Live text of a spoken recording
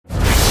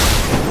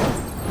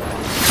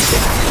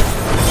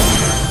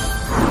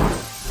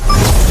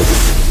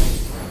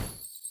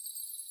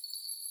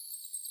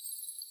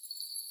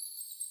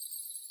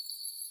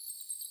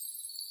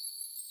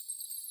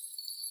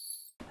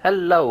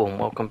Hello and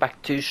welcome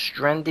back to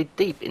Stranded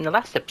Deep. In the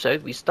last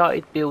episode we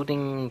started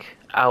building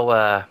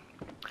our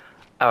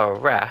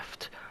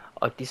raft.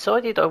 I've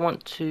decided I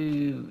want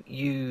to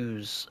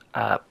use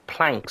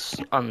planks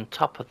on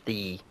top of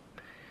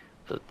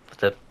for,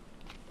 the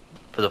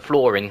for the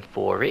flooring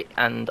for it,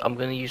 and I'm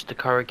going to use the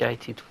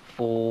corrugated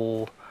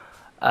for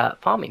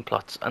farming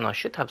plots, and I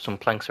should have some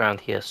planks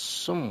around here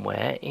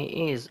somewhere.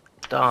 It is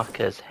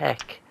dark as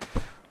heck.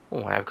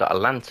 Oh, I've got a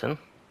lantern.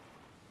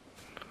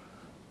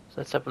 So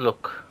let's have a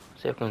look,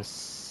 see if I can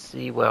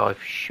see where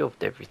I've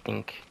shoved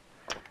everything.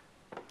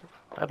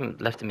 I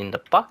haven't left them in the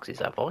boxes,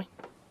 have I?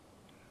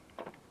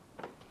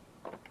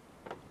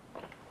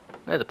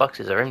 No, the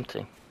boxes are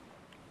empty.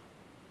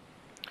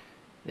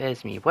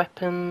 There's me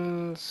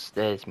weapons,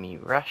 there's me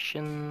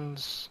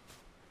rations.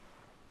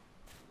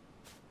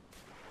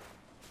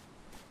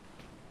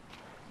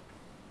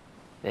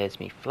 There's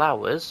me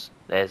flowers,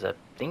 there's a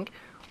thing.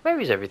 Where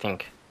is everything?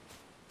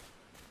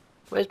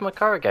 Where's my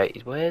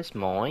corrugated? Where's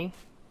my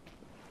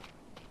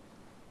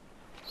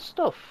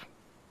stuff?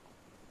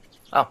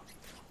 Oh.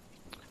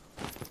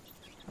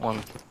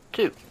 1,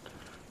 2.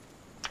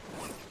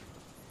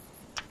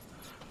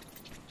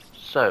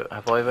 So,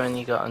 have I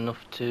only got enough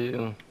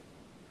to...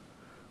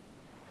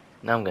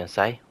 Now I'm going to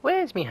say,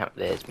 where's me hammer?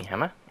 There's me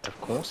hammer.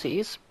 Of course it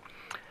is.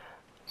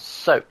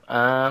 So,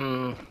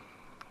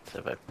 let's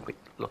have a quick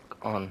look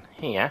on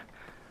here.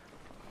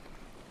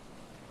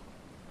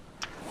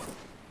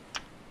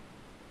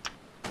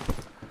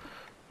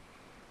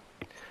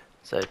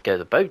 So, go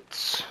to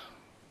boats.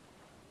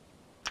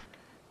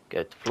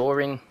 Go to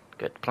flooring.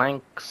 Go to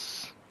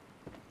planks.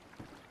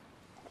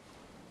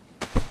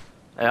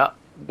 Yeah,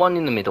 one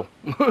in the middle.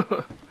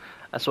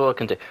 That's all I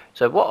can do.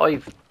 So what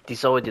I've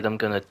decided I'm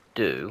going to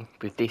do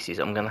with this is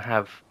I'm going to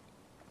have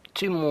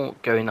 2 more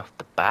going off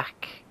the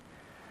back,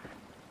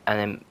 and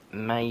then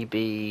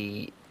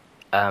maybe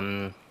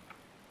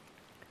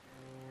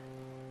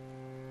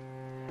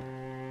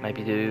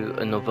do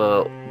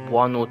another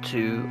 1 or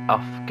 2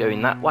 off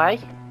going that way.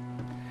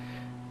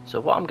 So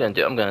what I'm going to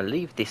do, I'm going to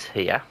leave this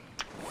here.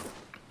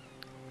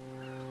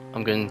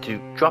 I'm going to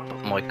drop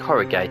my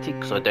corrugated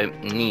because I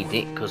don't need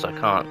it, because I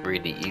can't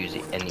really use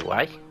it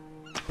anyway.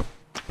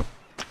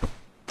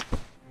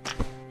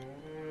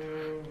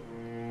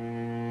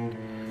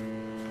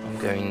 I'm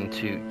going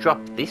to drop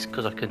this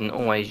because I can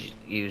always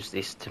use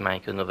this to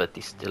make another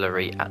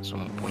distillery at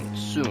some point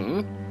soon.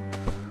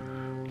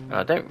 And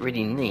I don't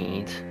really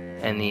need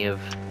any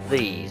of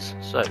these,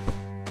 so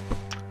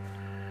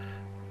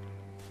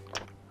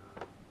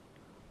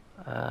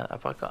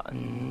have I got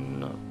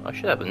another? I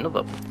should have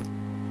another.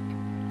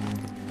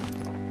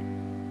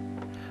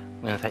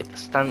 I'm going to take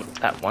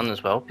that one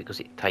as well because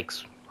it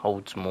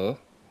holds more.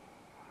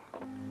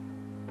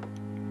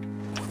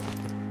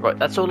 Right,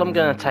 that's all I'm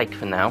going to take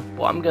for now.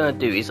 What I'm going to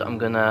do is I'm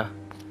going to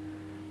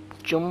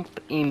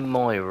jump in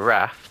my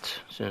raft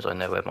as soon as I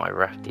know where my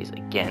raft is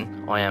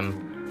again. I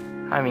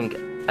am having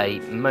a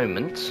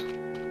moment.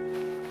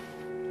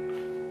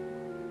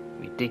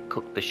 We did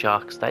cook the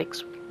shark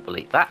steaks. We'll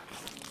eat that.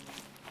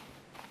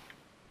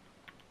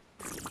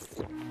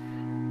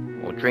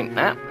 We'll drink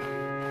that.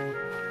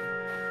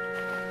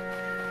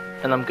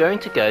 And I'm going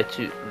to go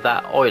to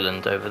that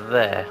island over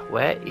there.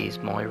 Where is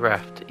my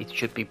raft? It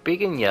should be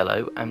big and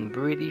yellow and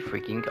really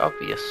freaking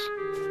obvious.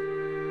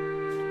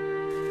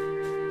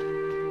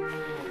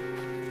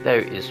 There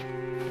it is.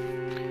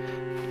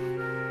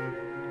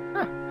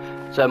 Ah.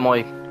 So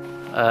my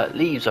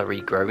leaves are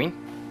regrowing.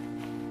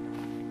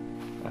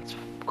 That's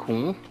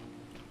cool.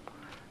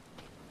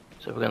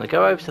 So we're going to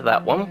go over to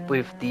that one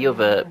with the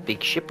other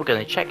big ship. We're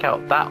going to check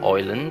out that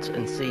island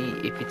and see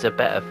if it's a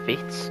better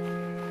fit.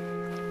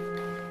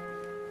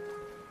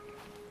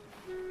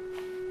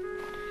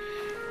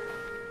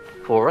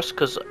 For us,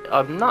 because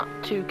I'm not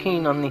too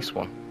keen on this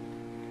one.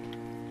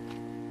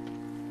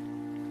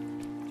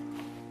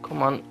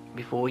 Come on,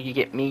 before you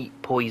get me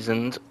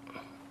poisoned.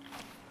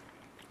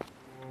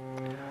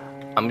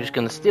 I'm just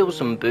going to steal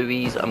some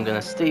buoys. I'm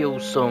going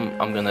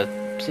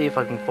to see if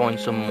I can find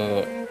some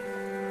more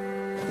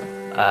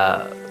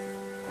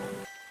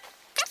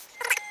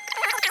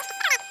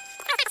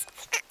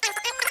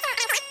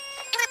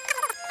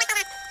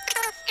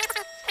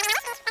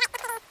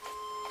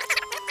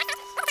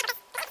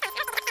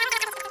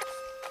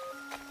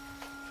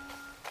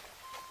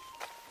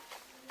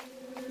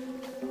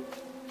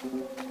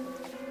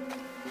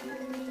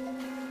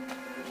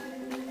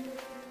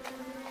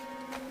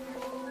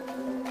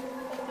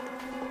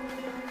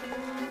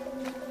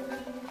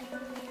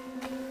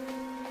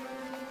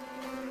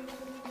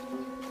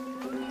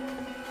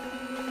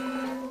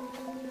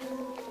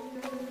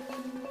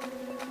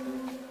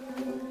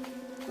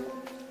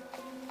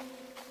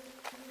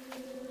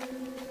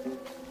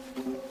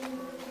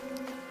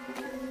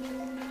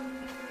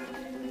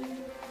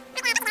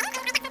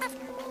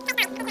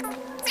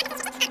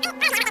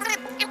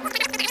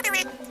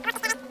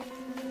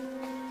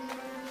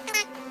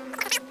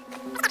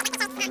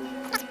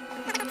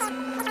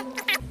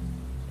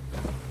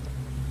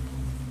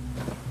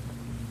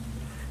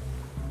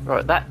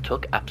Right, that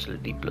took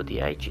absolutely bloody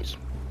ages.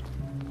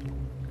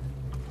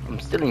 I'm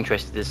still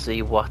interested to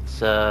see what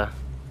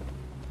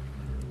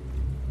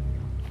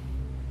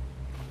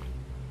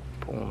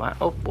pull that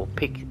up or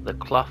pick the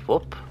cloth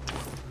up.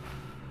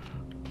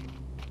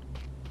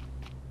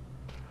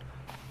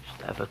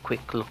 Just have a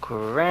quick look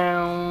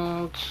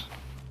around.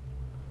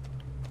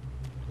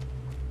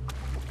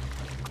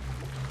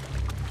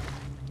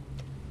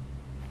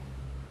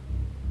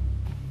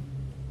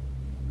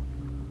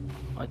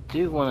 I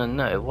do want to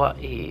know what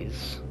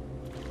is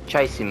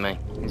chasing me.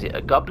 Is it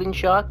a goblin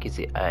shark? Is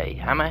it a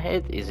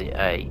hammerhead? Is it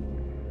a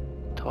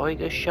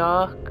tiger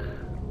shark?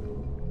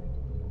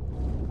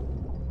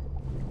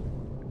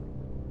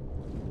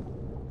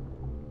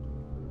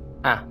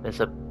 Ah,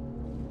 there's a...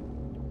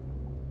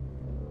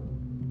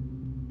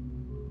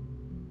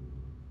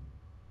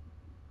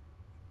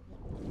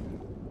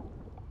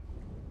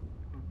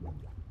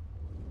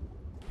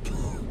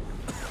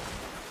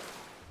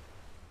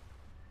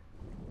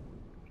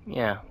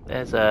 Yeah,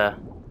 there's a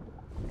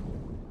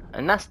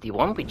nasty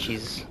one, which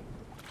is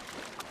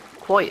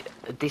quite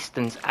a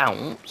distance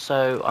out,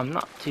 so I'm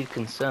not too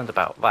concerned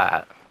about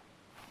that.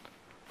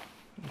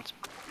 Let's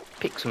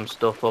pick some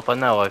stuff up. I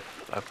know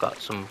I've got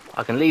some...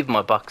 I can leave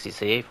my boxes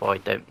here if I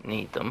don't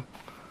need them.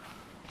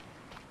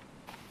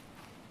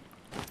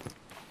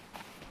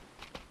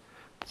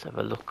 Let's have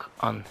a look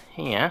on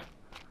here.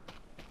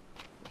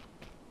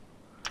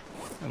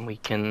 And we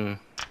can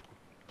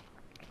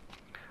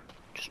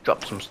just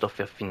drop some stuff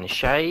off in the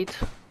shade.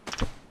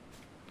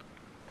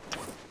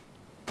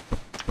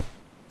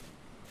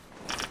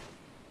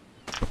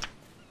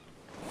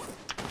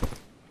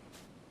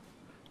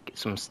 Get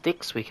some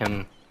sticks, we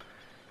can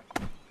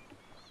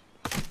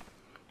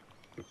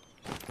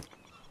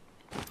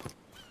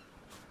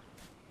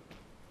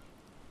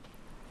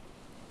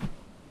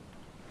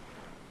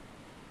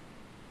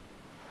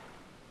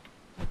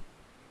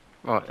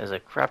right, there's a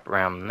crab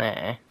around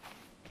there.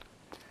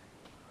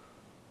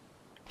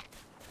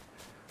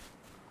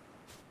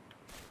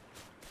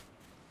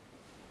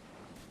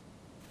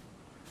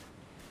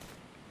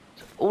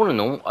 So all in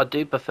all, I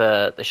do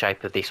prefer the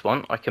shape of this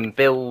one. I can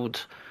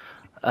build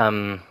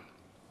over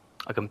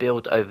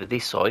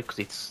this side because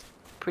it's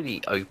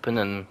pretty open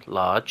and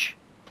large.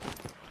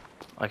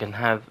 I can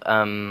have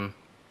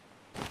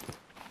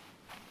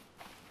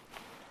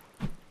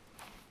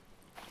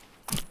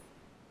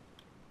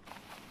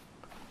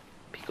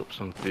pick up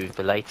some food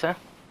for later.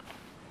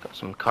 Got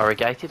some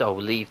corrugated. I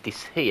will leave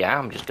this here.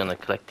 I'm just going to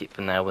collect it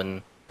for now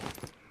and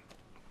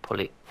pull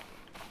it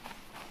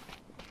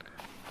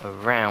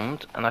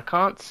around. And I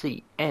can't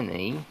see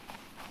any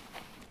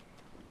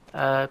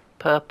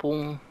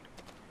purple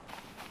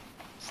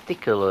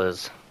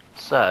sticklers,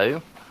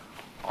 so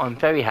I'm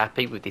very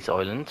happy with this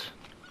island.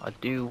 I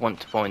do want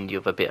to find the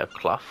other bit of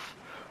cloth.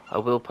 I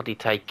will probably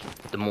take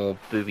the more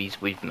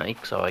buoys with me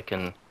so I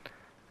can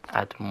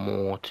add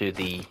more to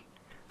the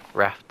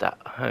raft at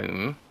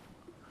home.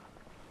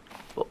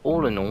 But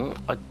all in all,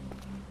 oh,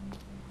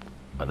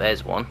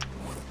 there's one.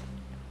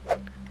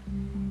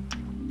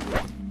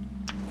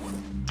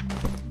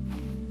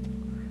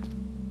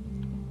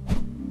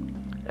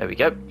 There we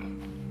go.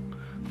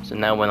 So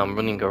now when I'm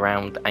running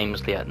around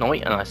aimlessly at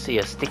night and I see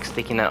a stick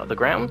sticking out of the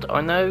ground, I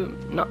know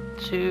not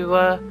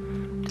to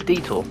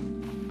detour.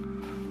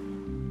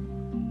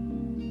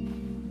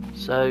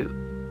 So,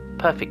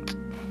 perfect.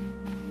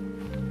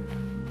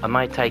 I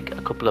may take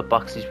a couple of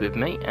boxes with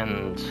me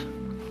and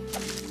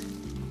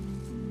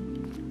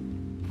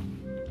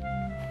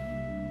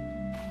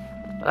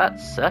that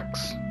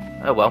sucks.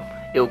 Oh well,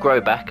 it'll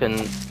grow back,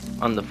 and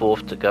on the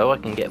 4th to go I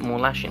can get more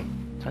lashing.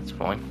 That's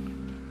fine.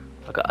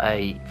 I've got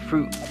a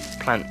fruit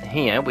plant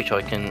here which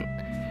I can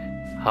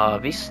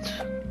harvest.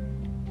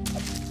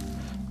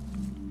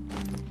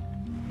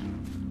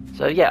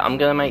 So yeah, I'm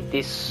going to make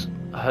this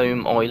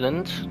home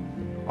island.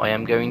 I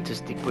am going to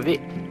stick with it.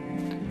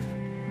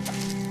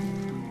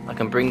 I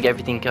can bring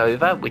everything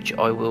over, which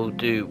I will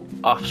do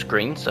off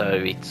screen, so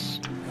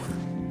it's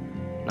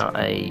not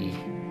a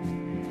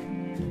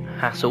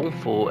hassle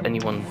for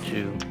anyone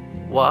to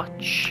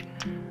watch.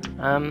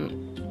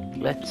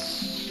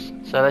 Let's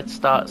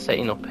start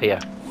setting up here.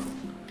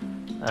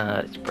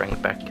 Let's bring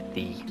back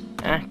the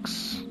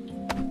axe.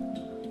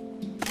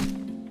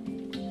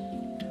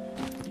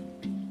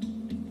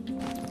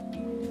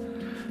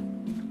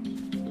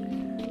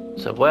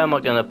 So where am I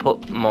going to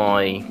put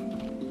my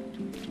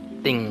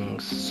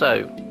things?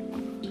 So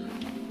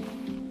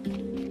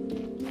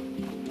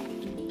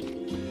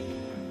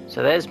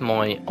there's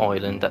my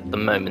island at the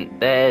moment.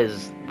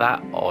 There's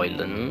that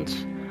island.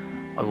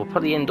 I will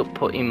probably end up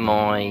putting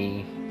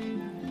my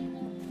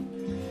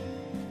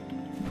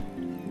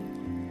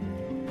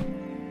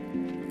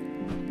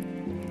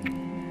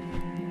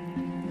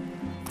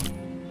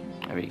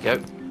there we go.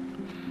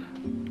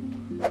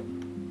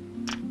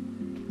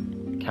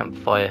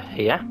 Campfire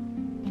here.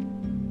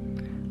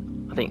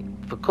 I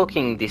think for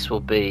cooking this will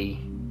be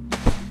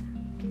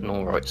an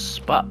alright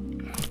spot.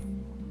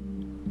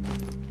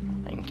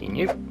 Thanking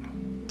you.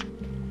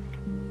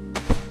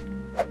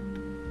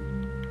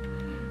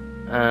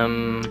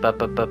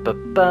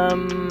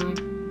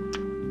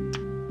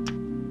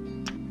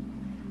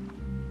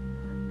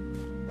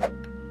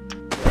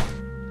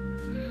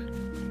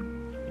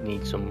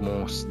 need some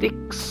more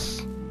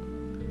sticks.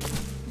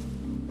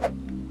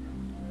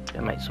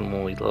 Gonna make some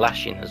more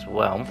lashing as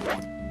well.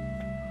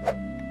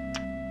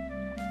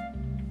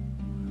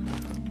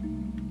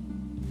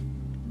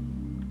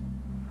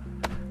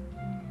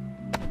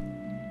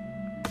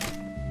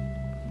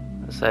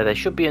 So there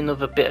should be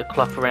another bit of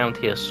cloth around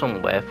here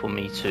somewhere for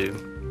me to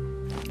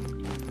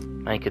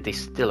make a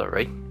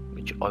distillery,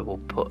 which I will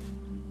put.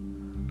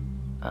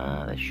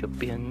 There should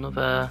be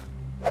another.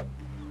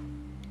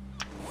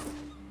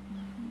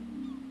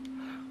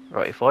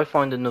 Right, if I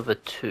find another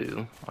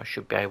 2, I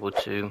should be able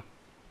to.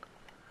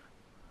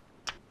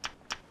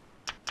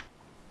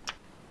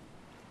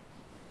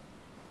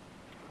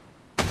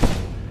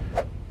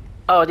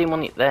 Oh, I didn't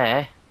want it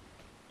there.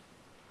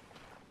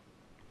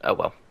 Oh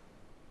well.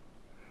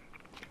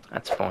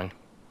 That's fine,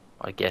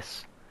 I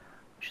guess.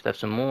 Should have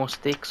some more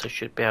sticks. I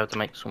should be able to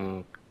make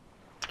some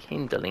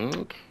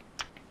kindling.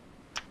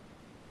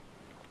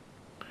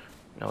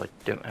 No, I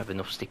don't have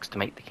enough sticks to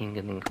make the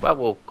kindling. Well,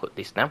 we'll cut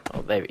this now.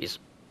 Oh, there it is.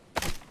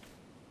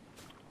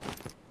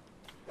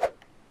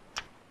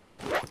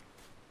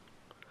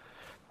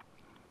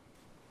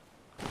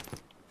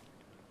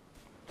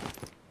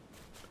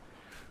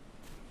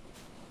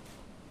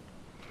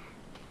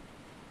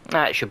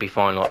 Nah, it should be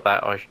fine like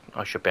that.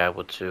 I should be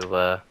able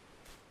to.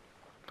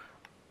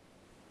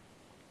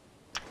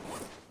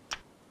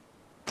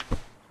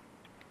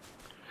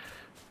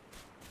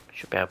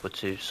 Should be able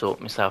to sort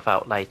myself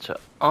out later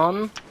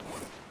on.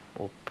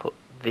 We'll put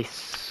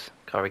this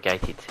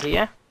corrugated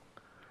here.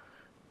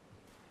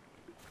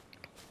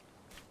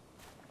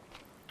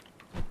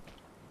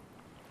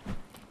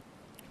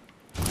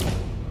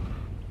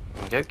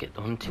 There we go, get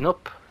the hunting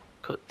up.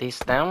 Cut this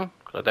down,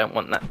 because I don't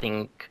want that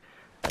thing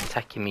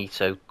attacking me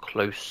so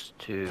close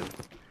to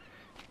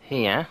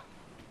here.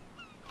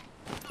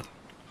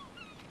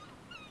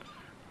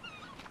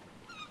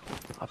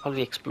 I'll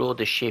probably explore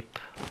the ship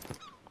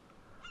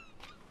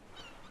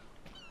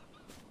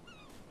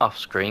off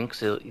screen,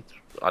 because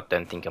I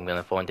don't think I'm going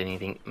to find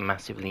anything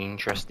massively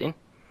interesting.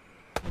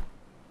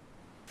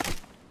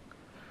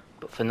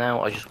 But for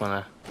now, I just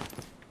want to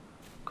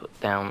cut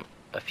down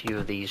a few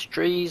of these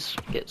trees,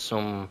 get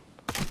some,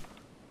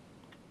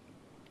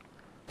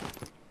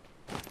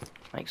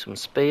 make some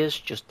spears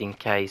just in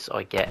case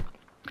I get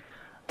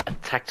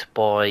attacked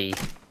by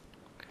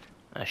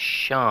a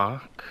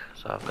shark.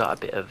 So I've got a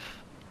bit of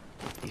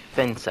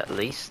defense at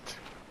least.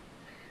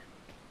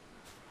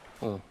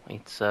 Oh,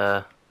 it's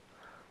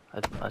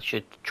I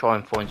should try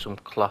and find some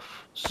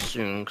cloth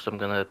soon, because I'm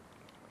gonna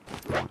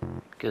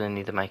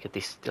need to make a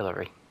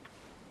distillery.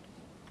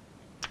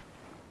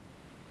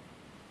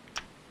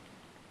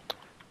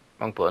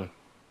 Wrong button.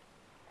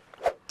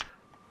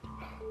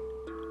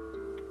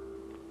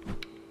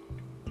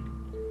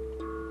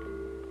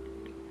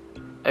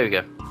 There we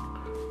go.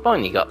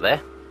 Finally got there.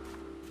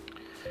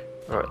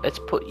 Right, let's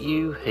put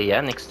you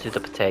here next to the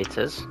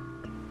potatoes.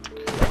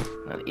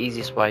 Now, the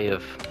easiest way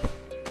of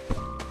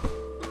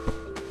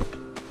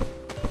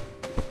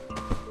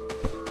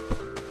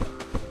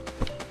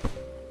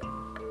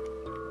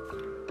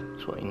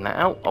sorting that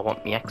out. I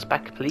want my axe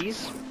back,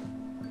 please.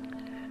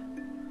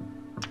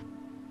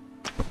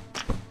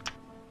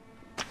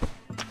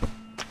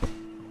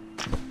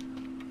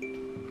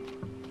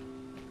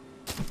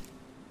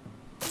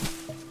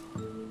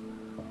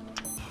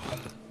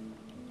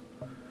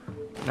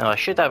 Now I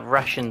should have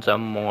rations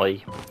on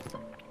my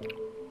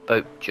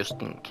boat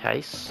just in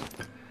case.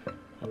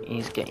 It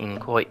is getting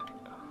quite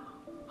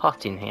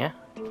hot in here.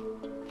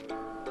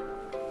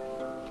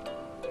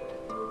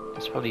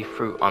 There's probably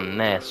fruit on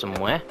there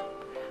somewhere.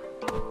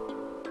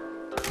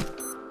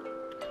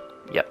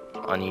 Yep,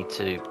 I need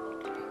to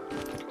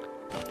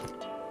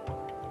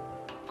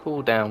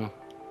cool down.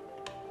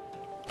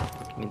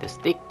 Give me the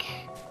stick.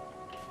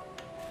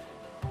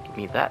 Give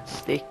me that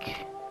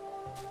stick.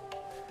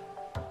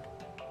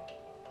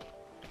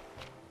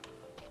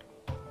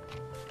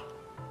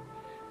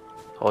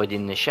 Hide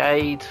in the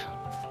shade.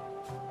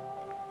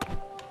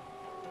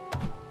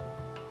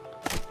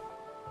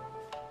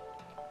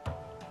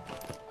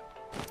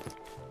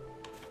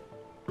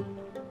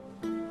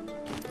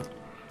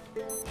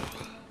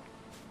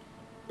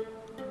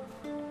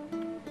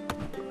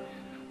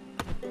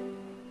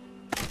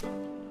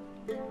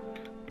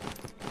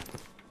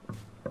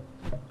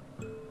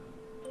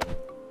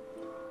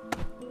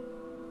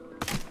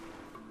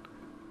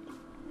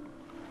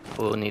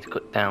 We'll need to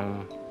cut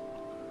down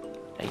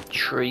a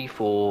tree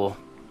for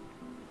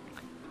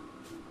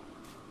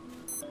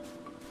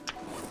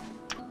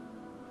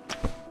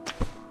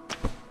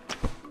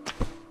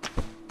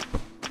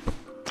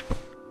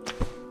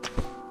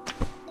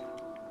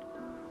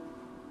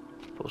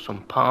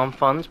some palm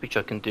fronds, which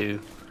I can do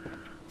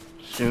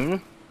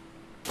soon.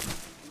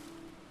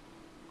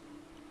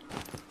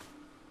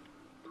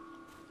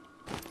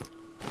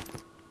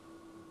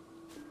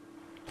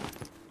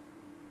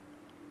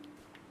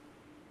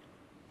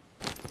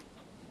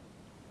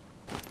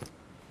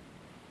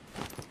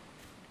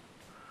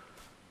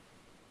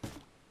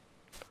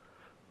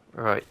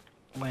 Right,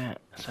 where?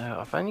 So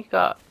I've only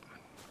got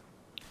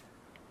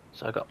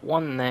So I got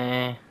one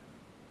there,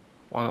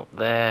 one up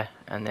there,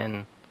 and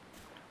then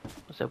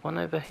was there one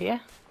over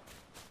here?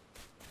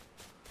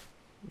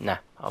 Nah,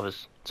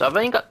 so I've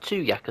only got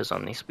 2 yakkers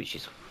on this, which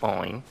is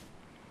fine.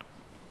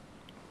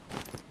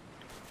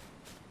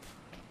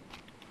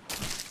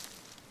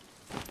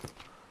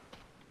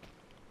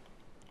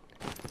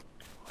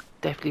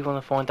 Definitely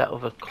want to find that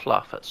other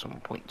cloth at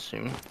some point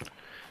soon,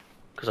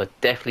 because I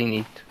definitely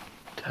need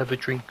to have a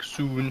drink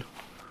soon.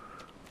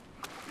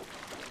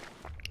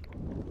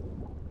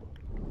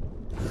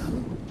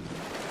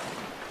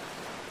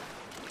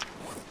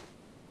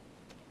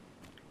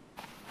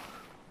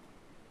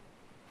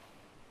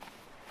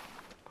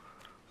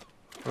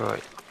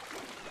 Right.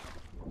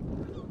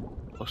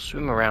 I'll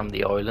swim around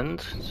the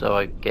island so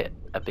I get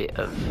a bit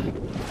of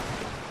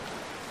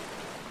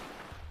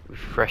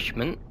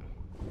refreshment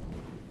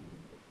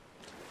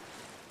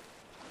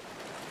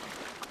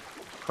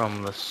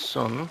from the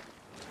sun.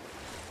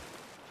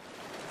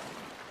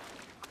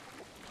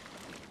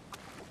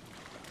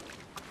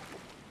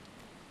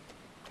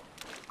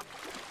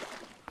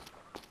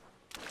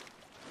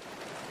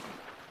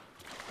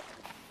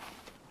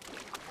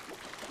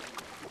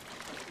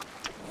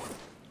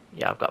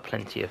 Yeah, I've got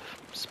plenty of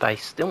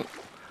space still.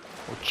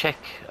 We'll check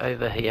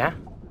over here,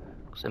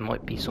 because there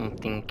might be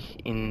something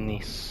in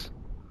this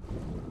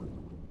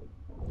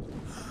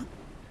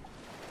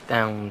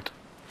downed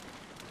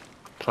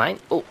plane.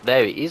 Oh,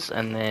 there it is,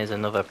 and there's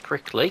another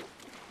prickly.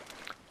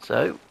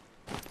 So,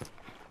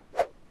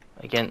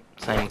 again,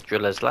 same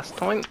drill as last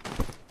time.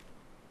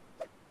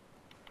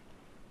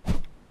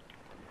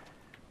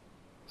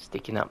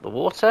 Sticking up the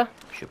water,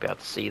 should be able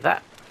to see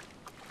that.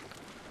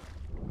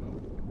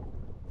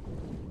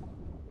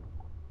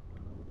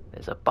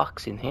 There's a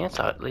box in here,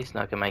 so at least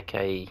now I can make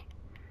a...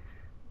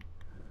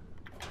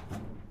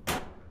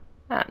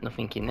 Ah,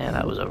 nothing in there,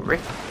 that was a rip.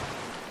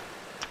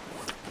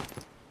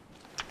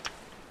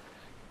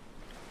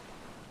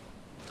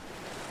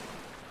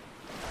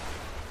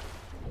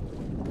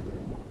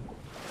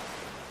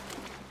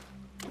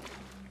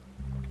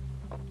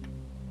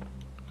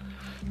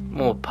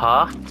 More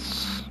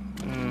parts.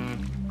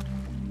 I'm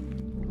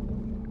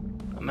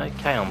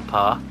okay on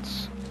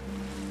parts.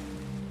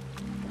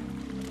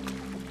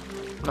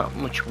 Not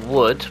much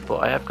wood, but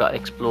I have got to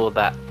explore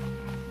that.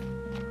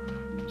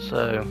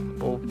 So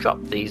we'll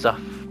drop these off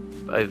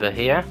over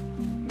here.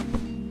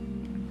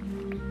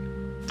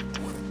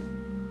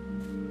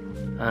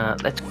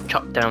 Let's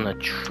chop down a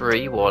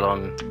tree while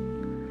I'm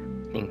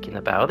thinking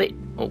about it.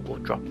 Or we'll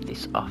drop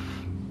this off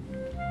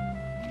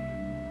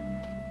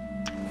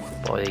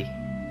by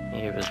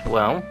here as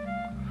well.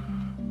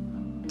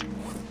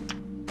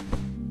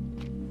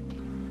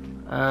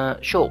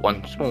 Short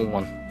one, small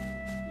one.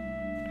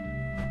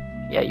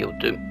 Yeah, you'll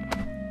do.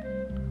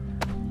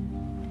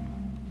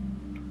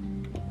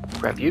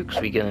 Grab you,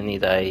 because we're going to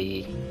need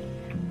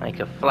make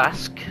a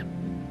flask.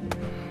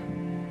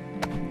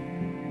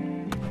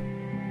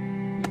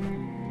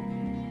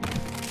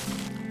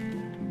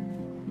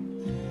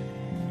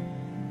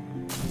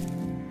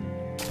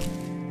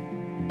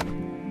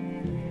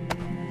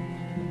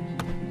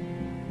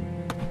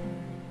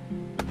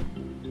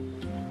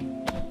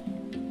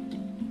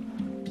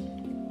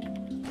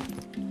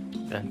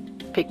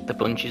 Pick the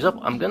bunches up.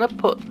 I'm gonna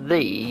put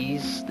the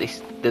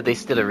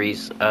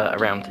distilleries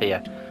around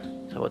here.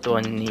 So what do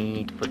I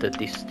need for the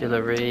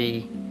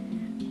distillery?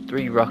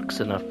 3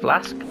 rocks and a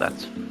flask.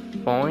 That's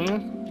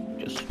fine.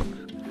 Just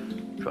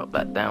drop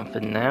that down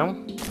for now.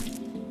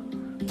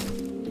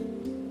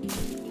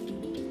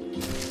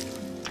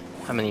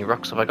 How many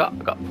rocks have I got?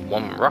 I've got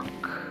 1 rock.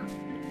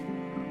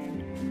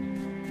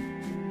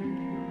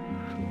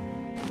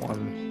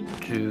 1,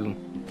 2,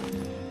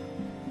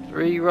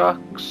 3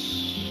 rocks.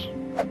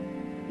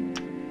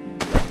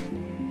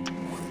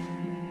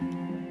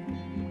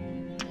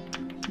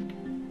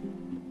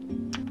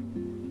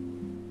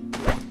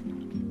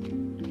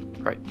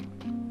 Right.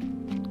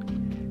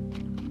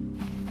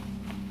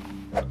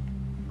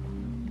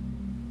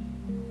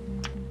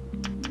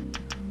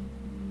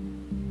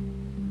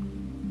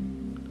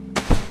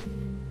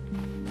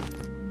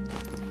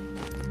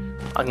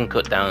 I can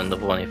cut down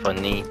another one if I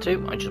need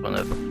to. I just want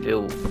to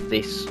fill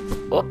this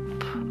up.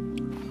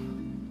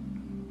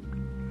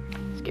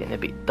 It's getting a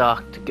bit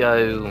dark to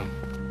go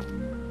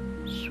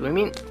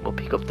swimming. We'll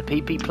pick up the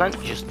PP plant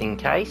just in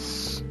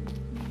case.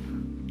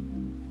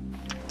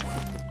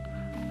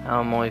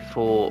 How am I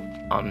for...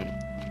 I'm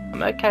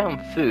okay on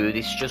food,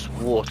 it's just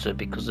water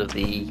because of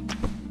the...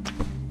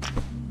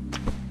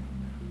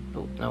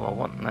 Oh, no, I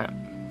want that.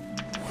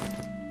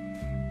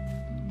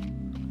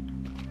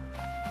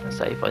 Let's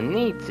say if I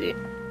need it,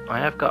 I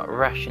have got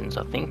rations,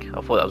 I think.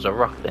 I thought that was a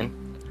rock then.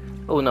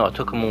 Oh no, I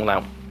took them all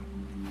out.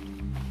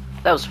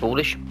 That was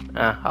foolish.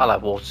 I'll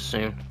have water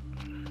soon.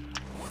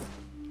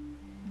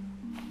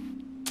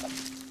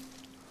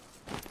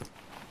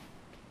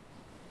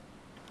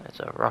 There's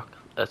a rock.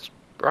 That's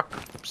rock.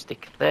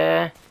 Stick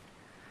there.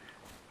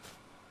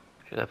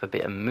 Should have a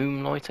bit of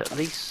moonlight at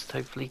least,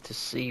 hopefully, to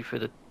see through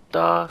the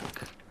dark.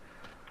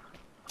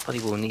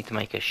 Probably will need to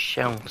make a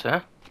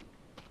shelter.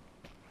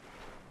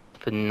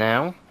 for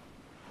now.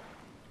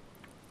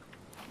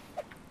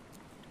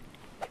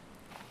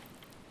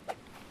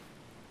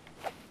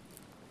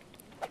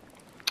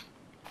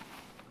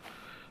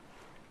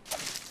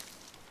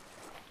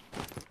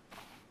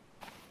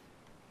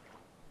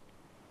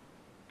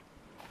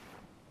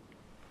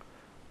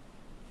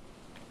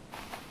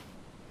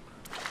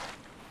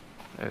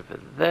 Over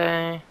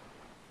there.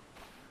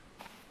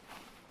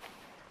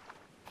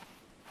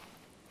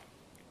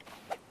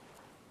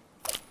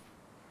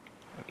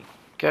 There we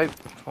go.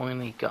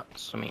 Finally got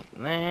something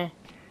there.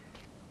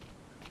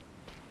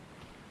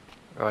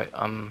 Right,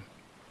 I'm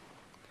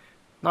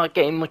not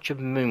getting much of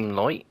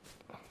moonlight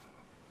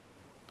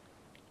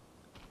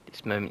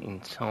this moment in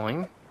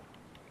time.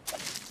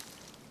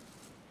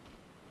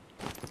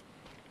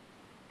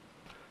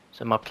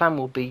 So my plan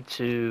will be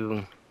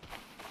to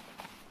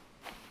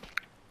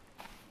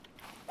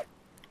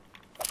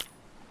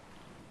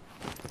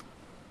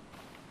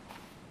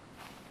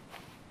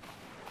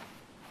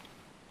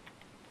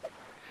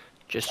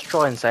just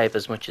try and save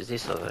as much of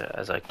this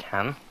as I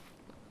can.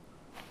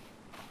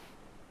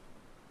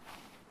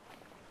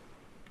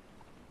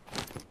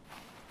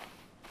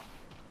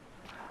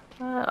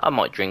 I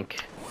might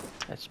drink.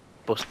 Let's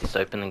bust this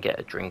open and get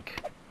a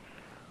drink.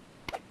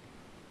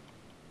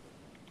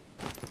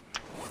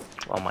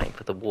 While I'm waiting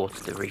for the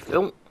water to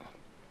refill.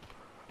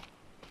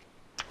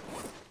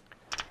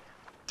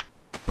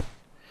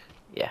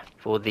 Yeah,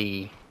 for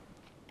the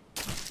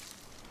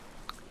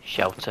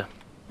shelter.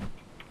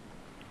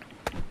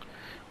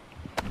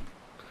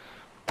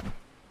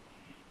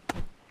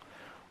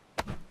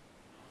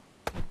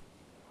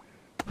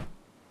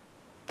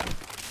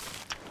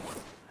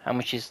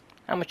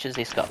 How much has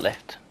this got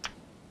left?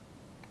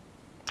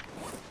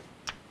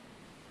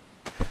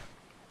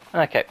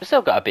 Okay, we've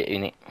still got a bit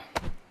in it.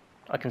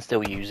 I can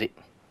still use it.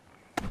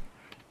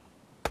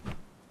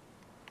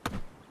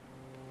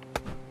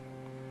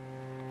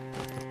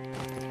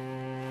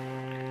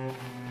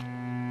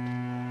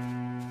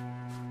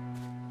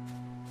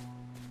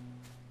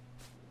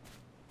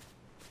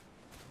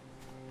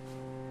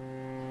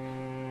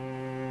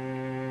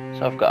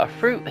 So I've got a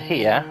fruit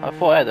here. I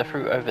thought I had a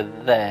fruit over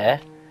there,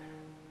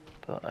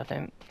 but I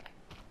don't.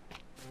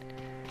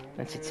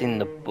 Unless it's in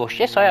the bush.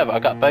 Yes, I have. I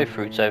got both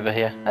fruits over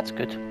here. That's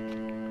good.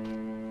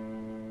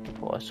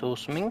 Thought I saw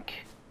something.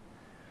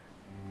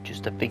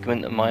 Just a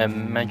figment of my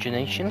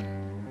imagination.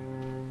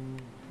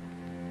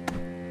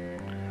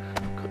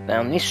 Cut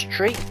down this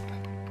tree.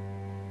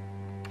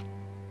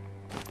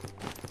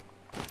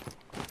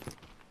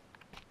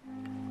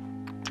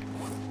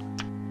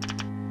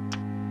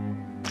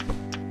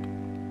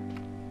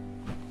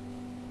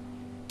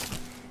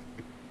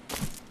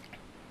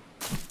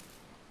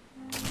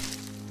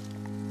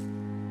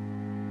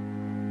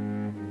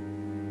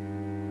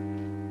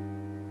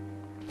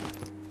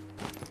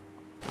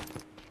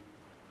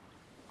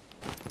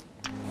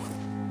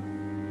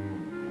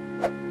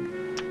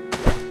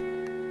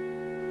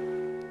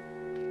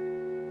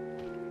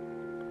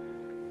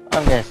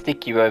 I'm going to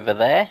stick you over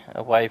there,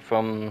 away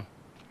from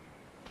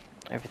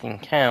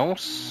everything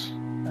else.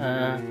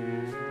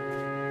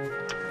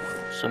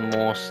 Some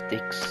more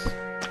sticks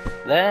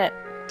there.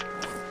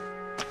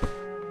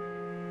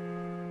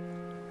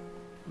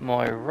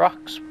 My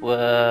rocks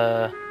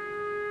were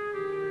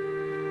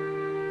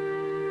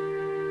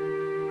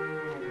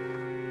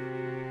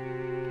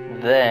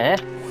there.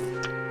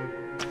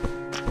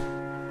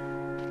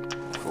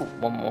 Oh,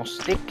 one more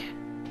stick.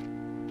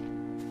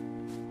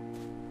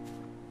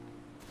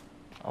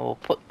 I will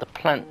put the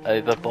plant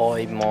over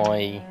by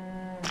my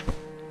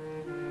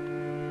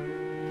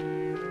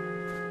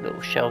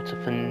little shelter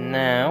for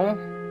now.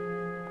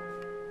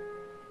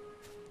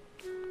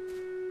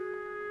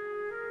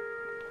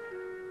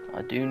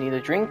 I do need a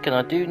drink and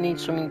I do need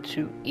something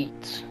to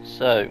eat,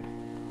 so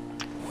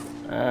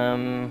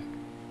I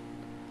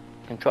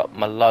can drop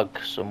my log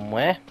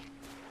somewhere.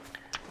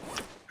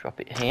 Drop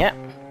it here.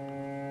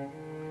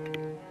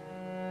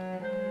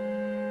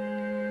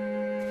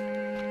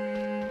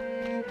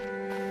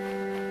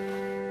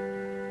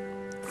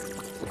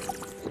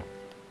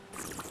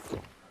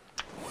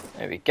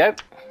 There we go.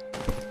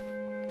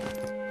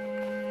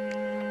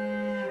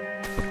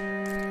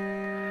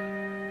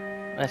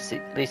 Let's see,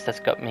 at least that's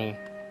got me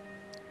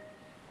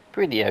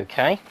pretty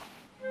okay.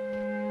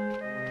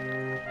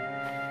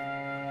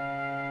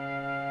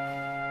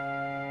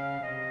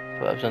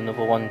 But there's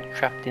another one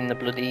trapped in the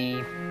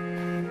bloody...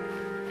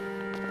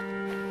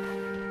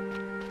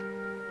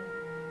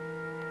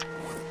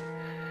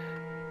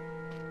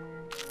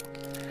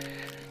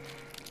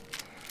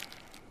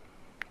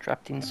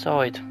 trapped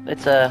inside.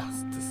 Let's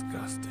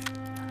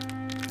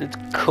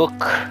cook,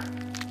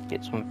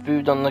 get some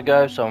food on the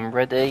go so I'm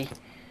ready.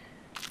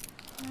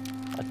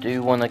 I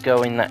do want to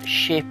go in that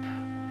ship,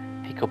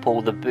 pick up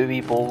all the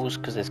buoy balls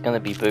because there's going to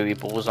be buoy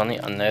balls on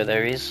it, I know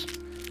there is.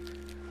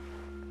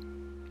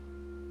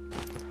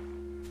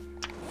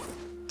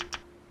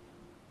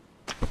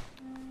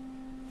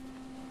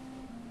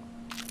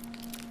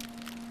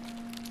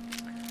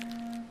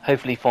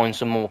 Hopefully find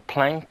some more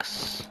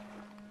planks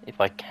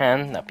if I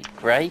can, that'd be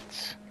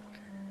great.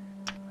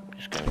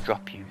 gonna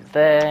drop you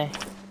there.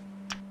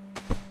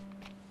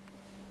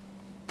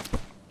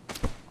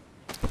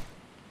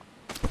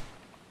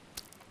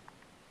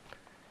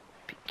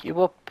 Pick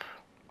you up.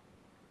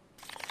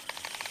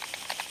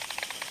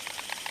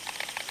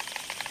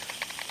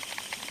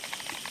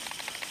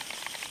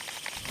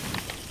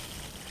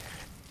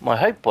 My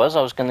hope was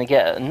I was going to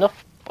get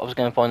enough, I was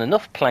going to find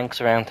enough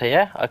planks around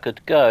here. I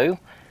could go,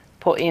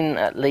 put in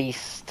at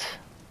least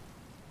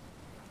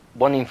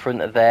one in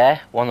front of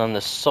there, one on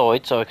the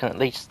side, so I can at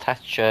least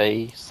attach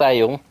a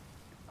sail.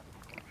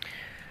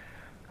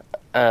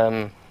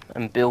 And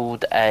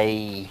build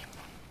an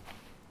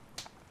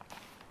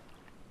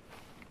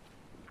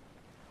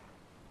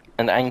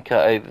anchor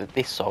over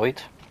this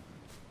side.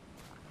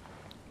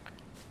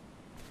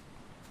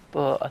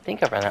 But I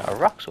think I ran out of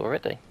rocks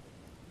already.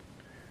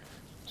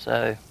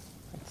 So,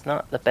 it's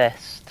not the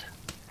best.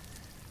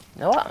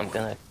 You know what? I'm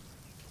going to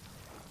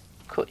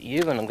cut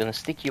you and I'm going to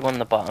stick you on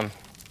the bottom.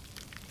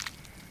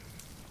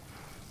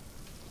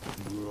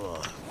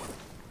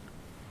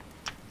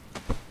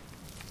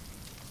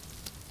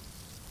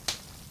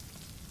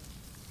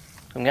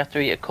 I'm going to have to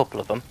eat a couple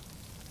of them.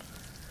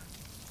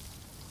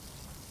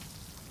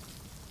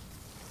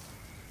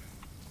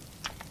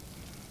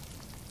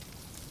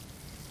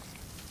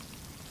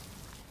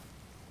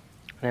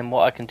 And then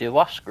what I can do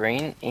off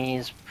screen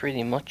is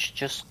pretty much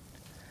just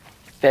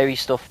ferry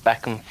stuff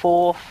back and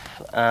forth,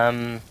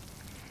 and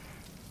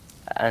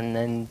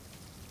then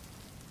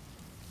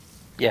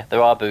yeah,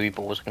 there are buoy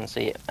balls, I can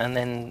see it, and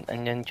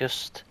then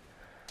just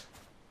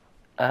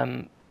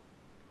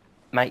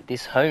make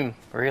this home.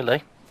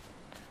 Really,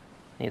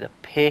 need a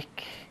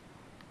pick.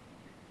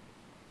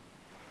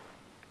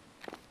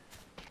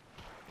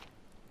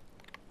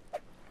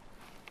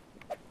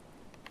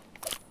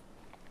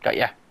 Got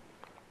you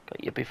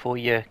before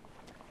you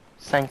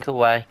sank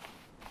away.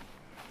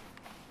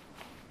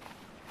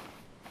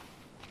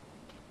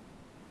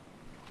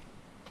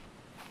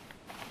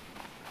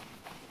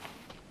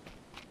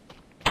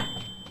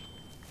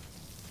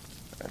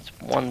 That's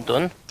one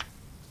done.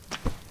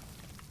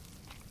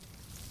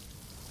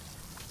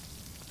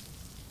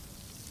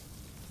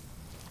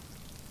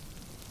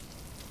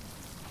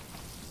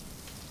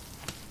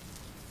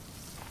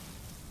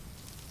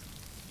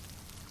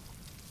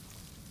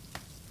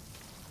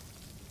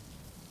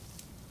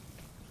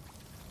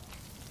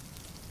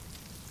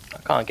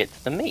 I can't get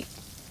to the meat.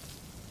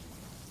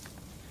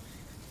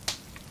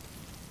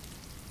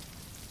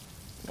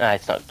 Ah,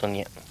 it's not done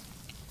yet.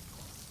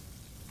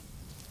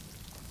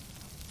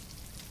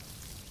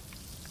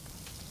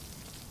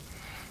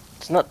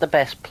 It's not the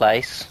best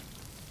place.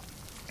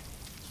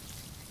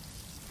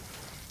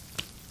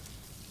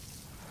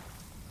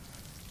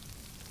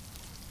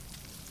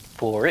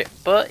 For it,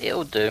 but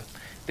it'll do. It'd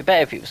be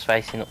better if it was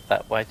facing up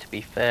that way, to be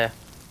fair.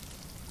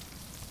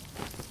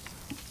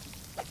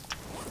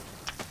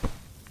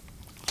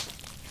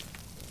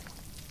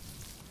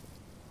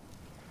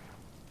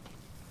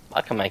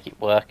 I can make it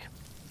work.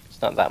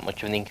 It's not that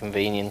much of an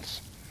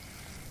inconvenience.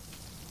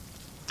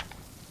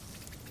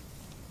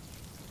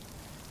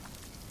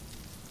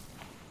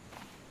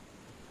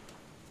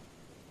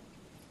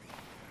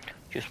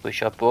 Just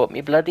wish I brought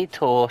me bloody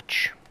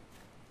torch.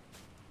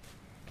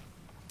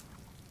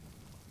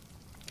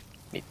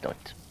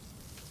 Midnight.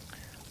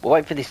 We'll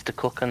wait for this to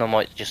cook and I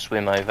might just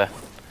swim over.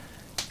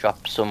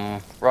 Drop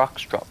some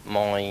rocks, drop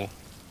my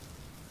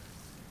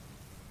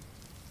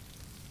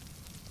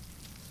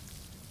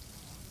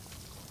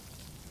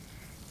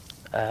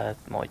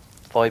my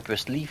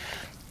fibrous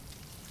leaf,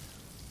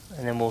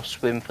 and then we'll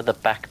swim for the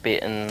back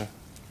bit and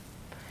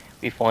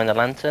we find a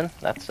lantern.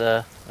 That's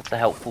a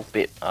helpful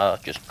bit.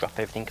 Just drop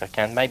everything I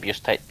can. Maybe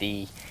just take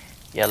the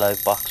yellow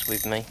box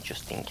with me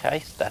just in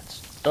case.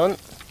 That's done.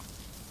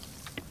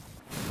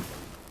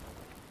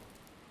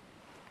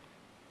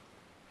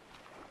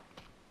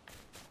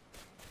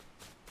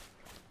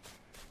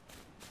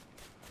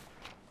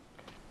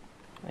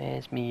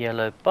 Where's my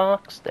yellow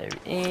box? There it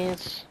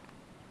is.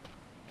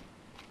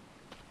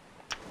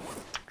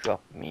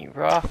 Drop me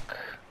rock.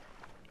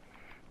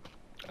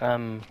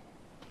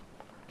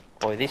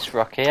 Boy, this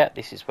rock here,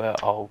 this is where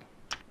I'll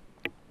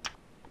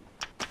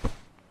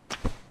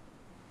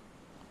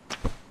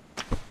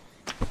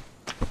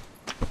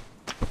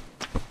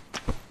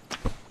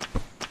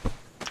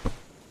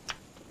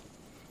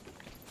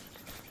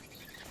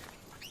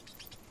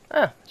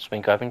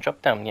swing over and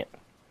drop down yet.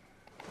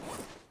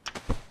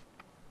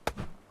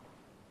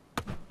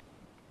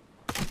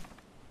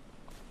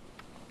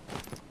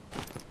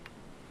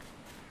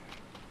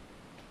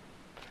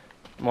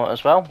 Might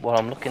as well while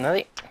I'm looking at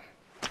it.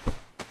 I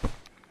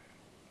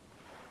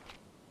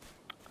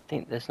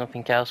think there's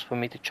nothing else for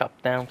me to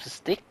chop down for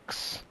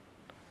sticks.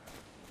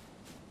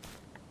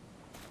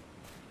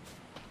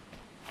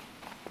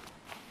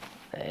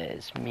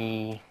 There's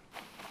me.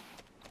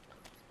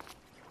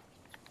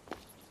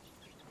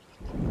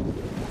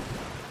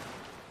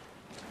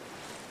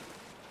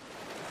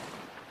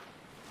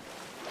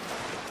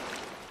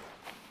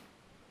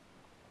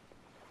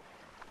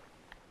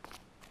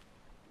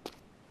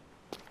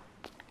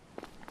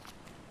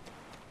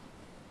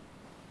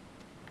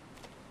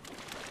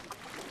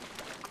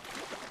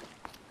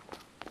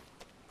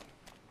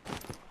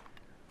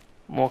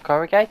 more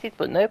corrugated,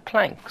 but no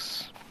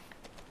planks.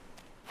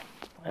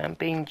 And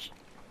being...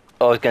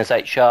 Oh, I was going to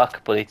say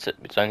shark, but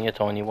it's only a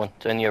tiny one.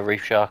 It's only a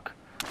reef shark.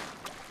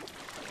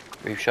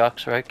 Reef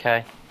sharks are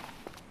okay.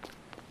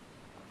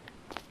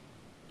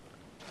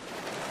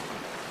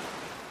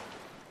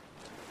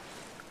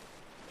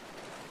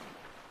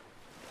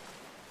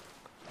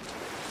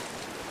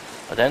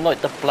 I don't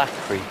like the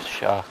black reef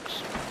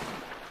sharks.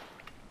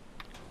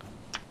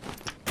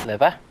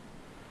 Leather.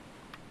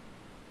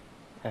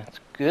 That's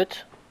good.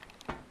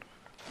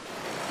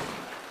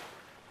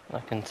 I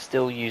can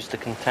still use the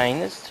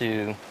containers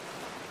to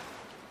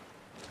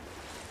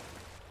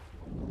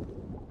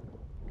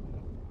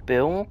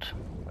build.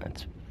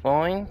 That's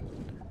fine.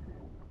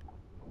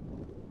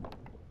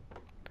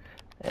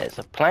 There's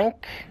a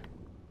plank.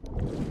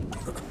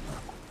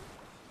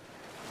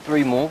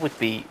 3 more would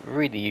be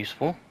really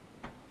useful.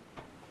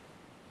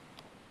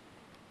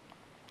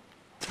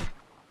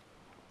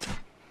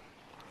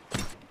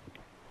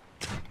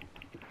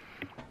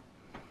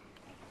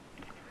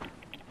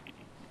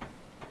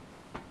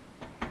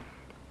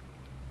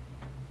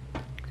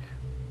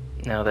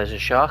 Now there's a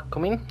shark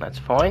coming, that's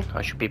fine,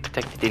 I should be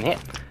protected in here.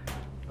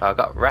 I've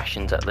got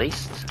rations at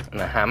least, and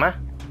a hammer.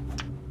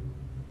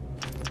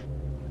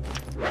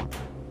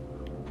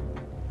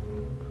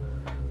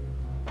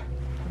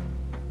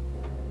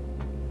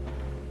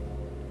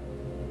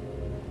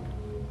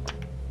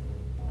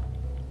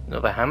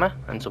 Another hammer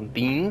and some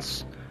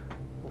beans.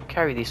 We'll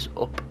carry this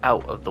up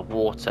out of the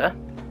water.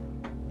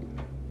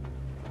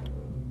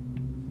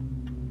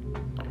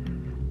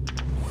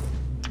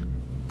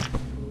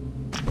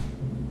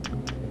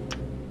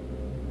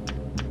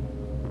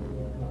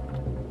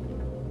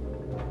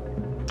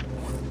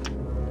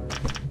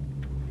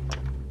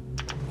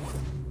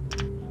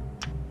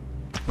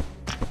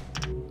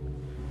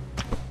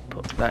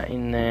 That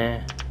in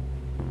there.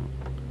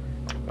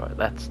 Right,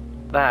 that's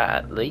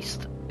that at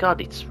least.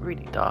 God, it's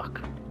really dark.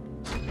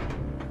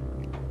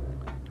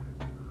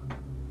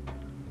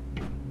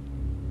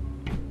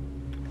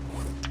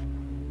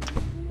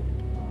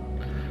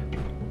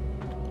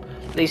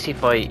 At least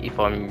if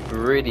I'm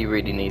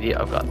really need it,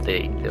 I've got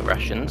the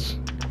rations.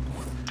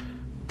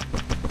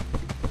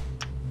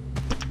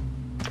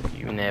 Put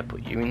you in there,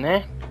 put you in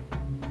there.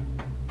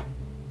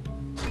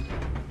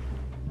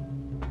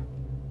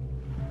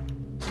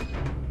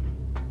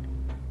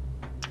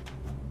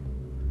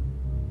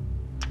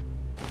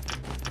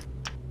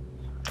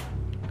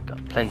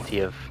 Plenty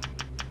of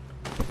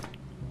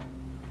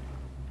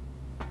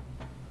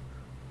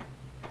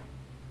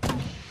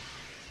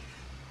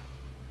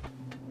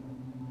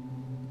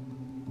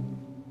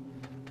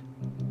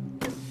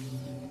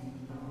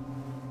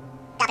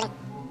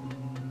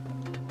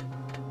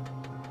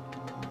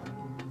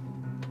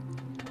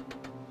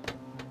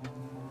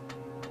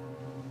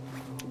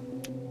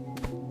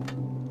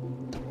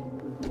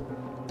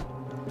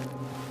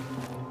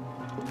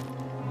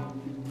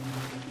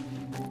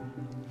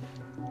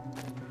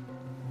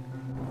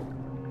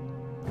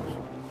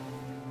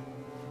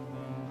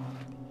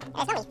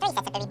There's only 3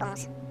 sets of berry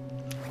balls.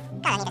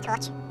 God, I need a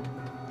torch. So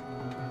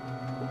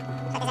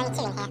there's only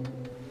 2 in here.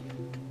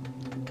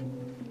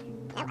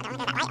 No, I don't want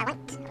to go that way.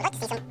 I'd like to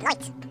see some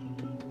light.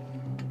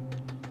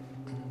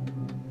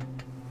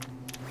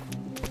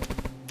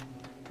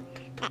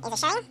 That is a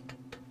shame.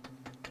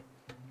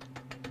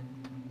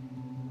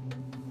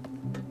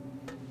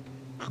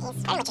 That is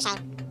very much a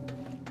shame.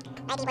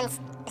 Maybe once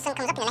the sun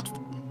comes up in the next...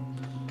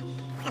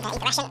 I'm gonna eat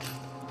the ration.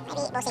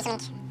 Maybe we'll see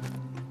something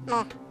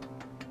more.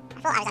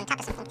 I thought I was on top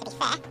of something, to be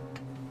fair.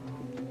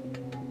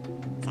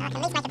 So I can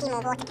at least make a few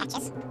more water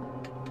catches. I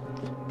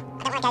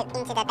don't want to go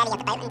into the belly of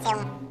the boat until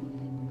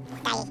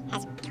day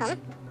has come.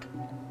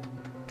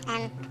 I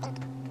think...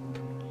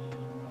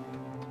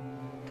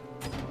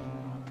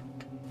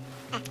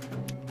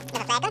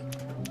 another flare gun.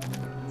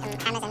 Some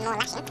hammers and more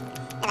lashing.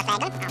 Another flare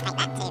gun, I'll take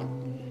that to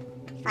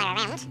fire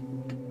around.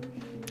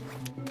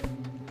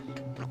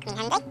 Might come in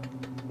handy.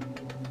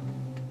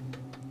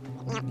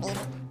 Let me out,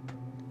 please.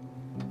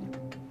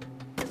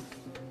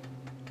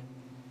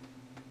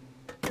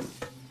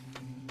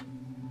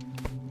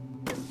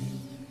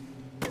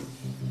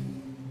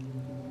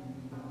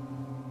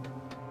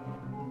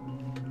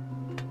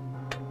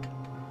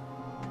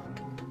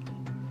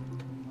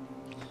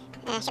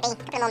 Should be a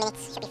couple of more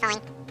minutes, should be fine.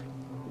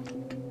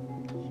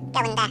 Go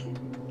and,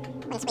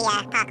 once we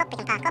park up, we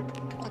can park up. We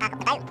can park up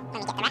the boat when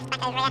we get the raft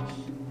back over here.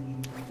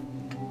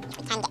 If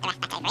we can get the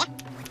raft back over here.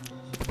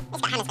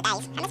 It's got hammers for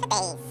days. Hammers for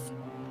days.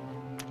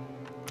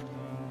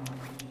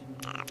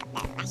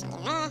 Put the rations in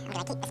there. I'm going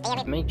to keep the spear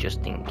with me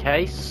just in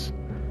case.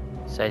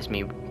 Saves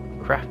me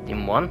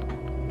crafting one.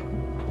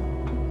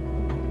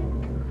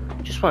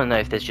 Just want to know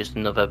if there's just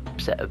another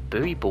set of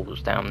buoy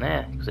balls down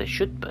there, because there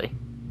should be.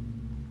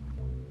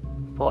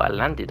 Thought I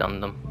landed on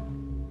them.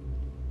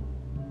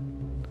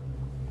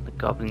 The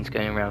goblin's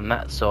going around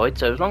that side,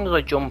 so as long as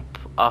I jump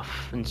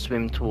off and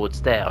swim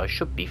towards there, I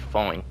should be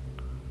fine.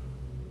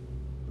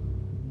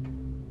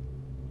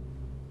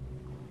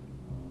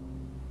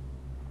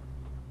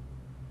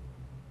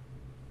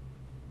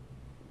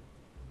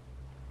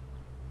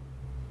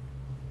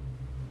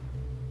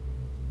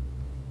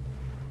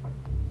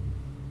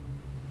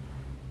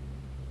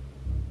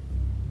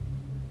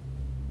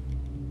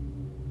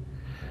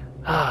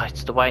 Ah,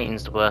 it's the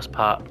waiting's the worst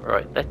part.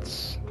 Right,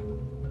 let's...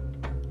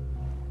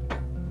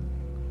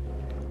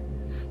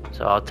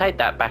 So I'll take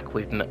that back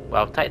with me.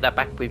 Well, I'll take that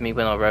back with me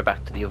when I row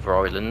back to the other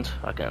island.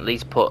 I can at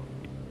least put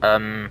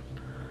 2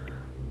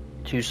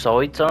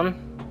 sides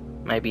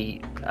on.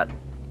 Maybe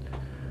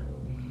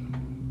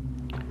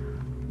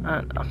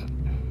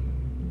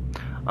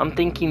I'm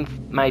thinking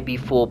maybe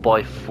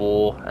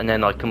 4x4, and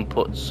then I can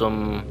put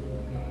some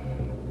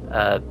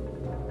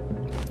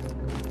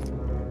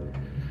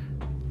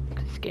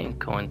this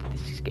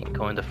is getting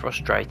kind of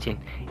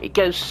frustrating. It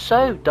goes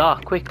so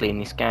dark quickly in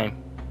this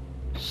game.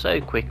 So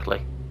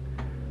quickly.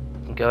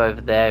 I can go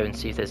over there and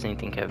see if there's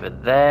anything over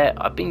there.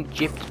 I've been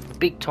gypped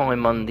big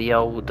time on the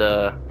old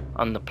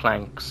on the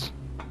planks.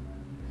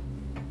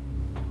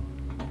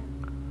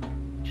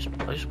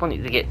 I just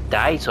wanted to get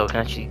day so I can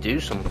actually do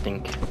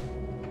something.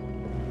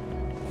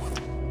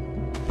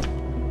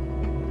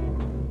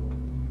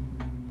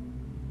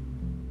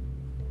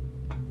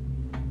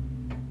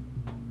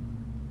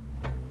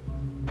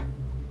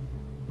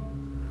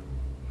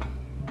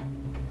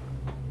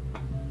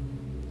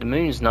 The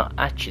moon's not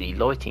actually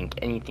lighting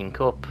anything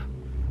up.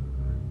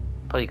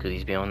 Probably because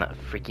he's behind that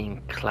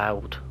freaking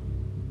cloud.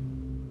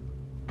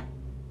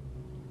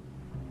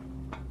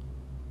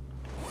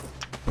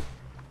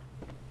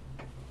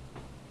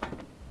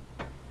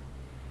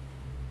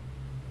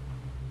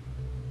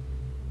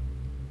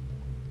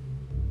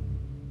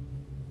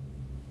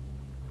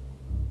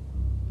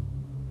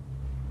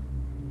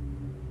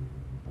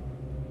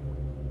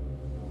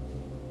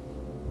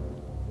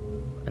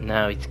 And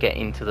now it's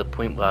getting to the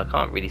point where I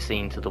can't really see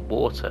into the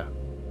water.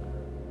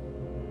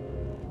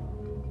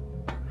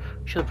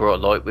 Should have brought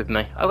a light with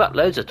me. I've got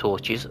loads of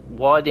torches.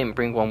 Why I didn't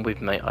bring one with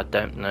me, I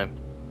don't know.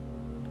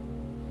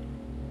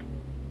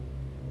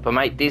 But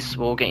mate, this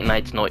we're all getting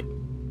late tonight.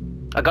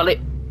 I got it.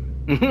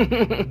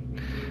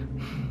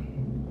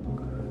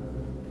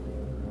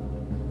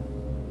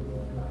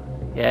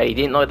 Yeah, you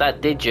didn't like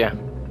that, did you?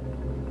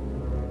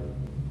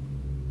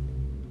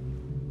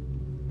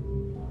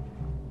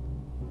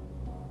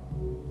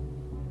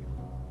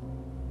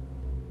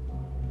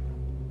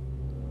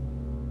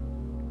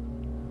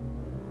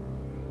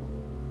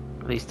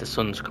 At least the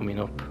sun's coming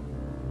up.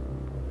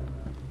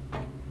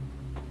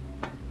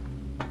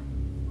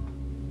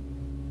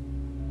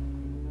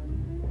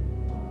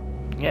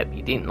 Yep,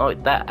 you didn't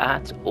like that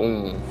at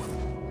all.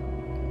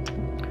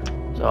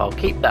 So I'll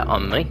keep that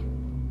on me.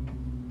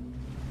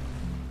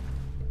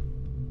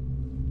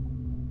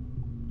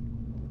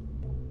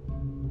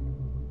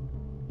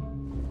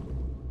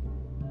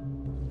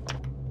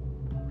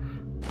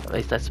 At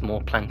least that's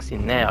more planks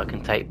in there I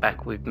can take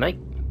back with me.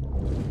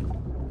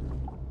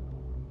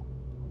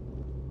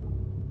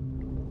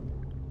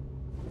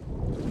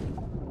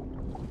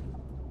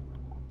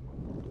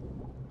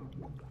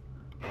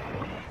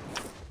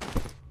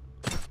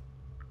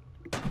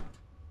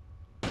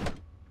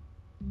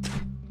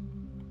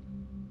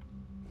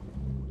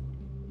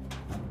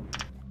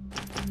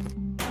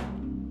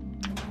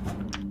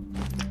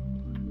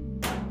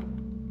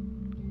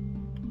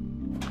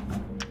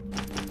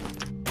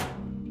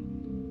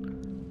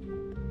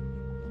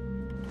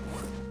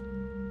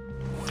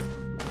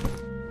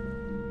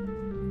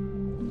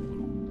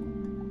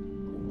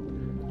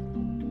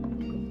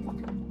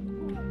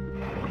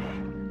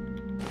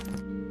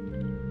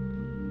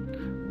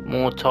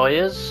 More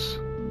tyres.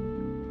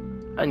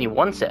 Only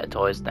one set of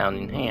tyres down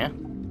in here.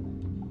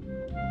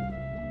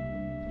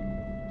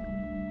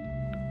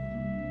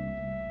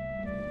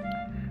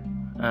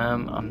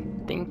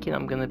 I'm thinking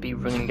I'm going to be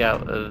running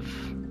out of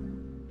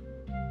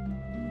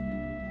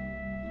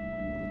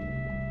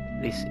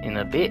this in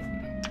a bit.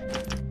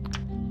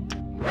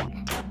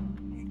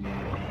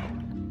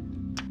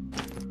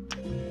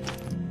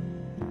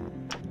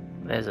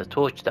 There's a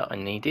torch that I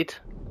needed.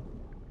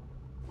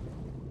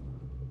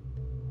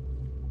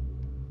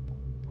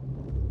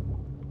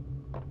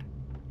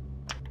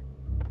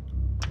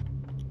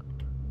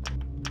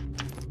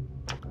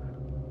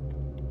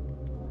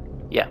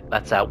 Yeah,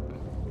 that's out.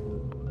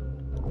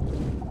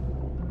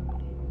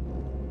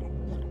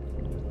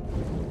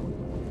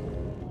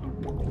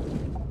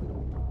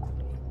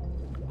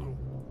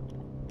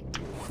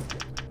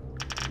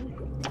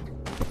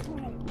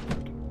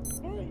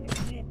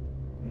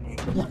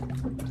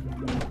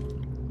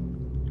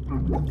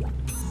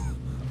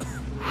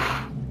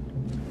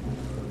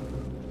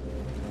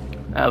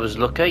 I was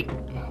lucky.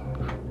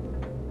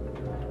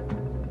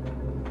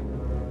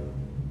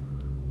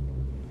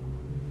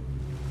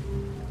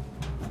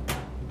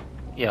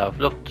 Yeah, I've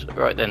looked,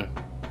 right then,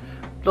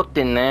 looked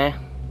in there.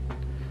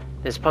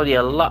 There's probably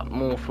a lot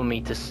more for me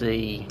to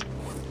see.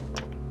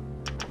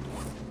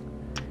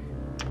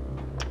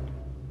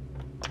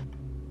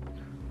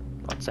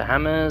 Lots of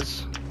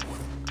hammers,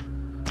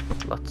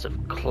 lots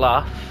of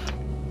cloth.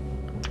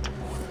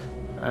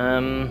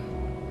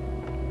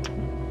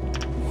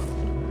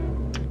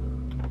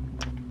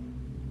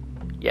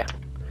 Yeah,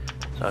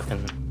 so I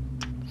can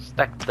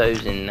stack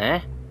those in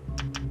there,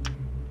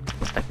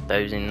 stack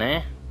those in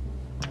there.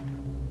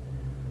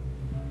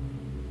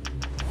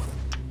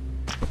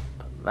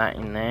 that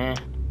in there.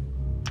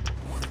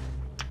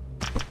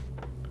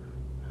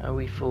 Are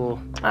we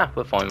for... Ah,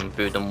 we're fine with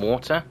food and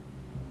water.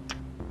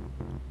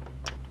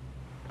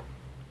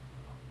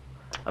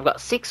 I've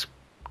got 6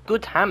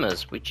 good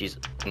hammers, which is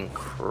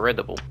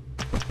incredible.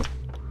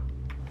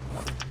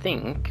 I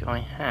think I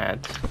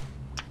had...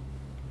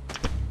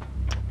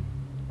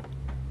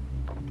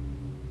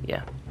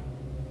 Yeah.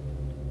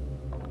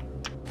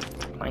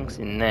 Planks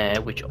in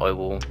there, which I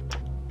will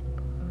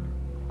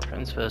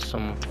transfer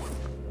some...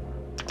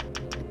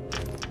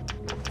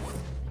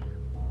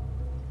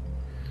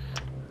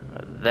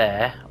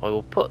 There. I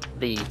will put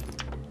the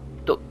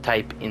duct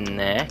tape in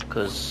there,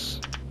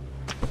 because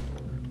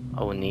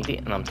I will need it,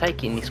 and I'm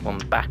taking this one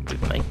back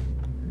with me.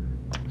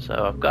 So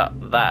I've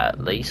got that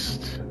at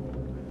least.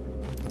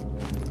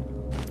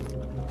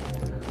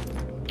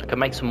 I can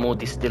make some more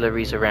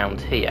distilleries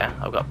around here.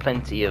 I've got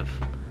plenty of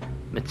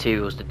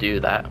materials to do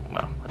that.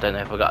 Well, I don't know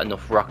if I've got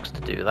enough rocks to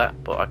do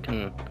that, but I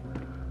can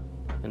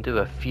do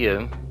a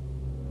few.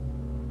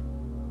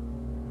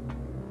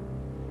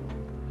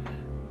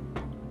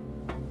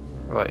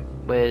 Right,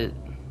 where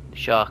the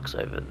shark's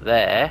over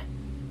there.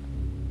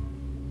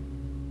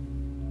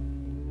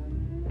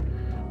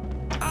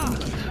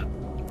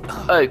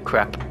 Oh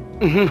crap.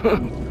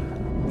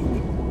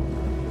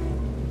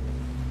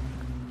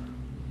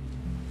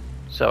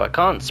 So I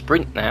can't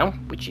sprint now,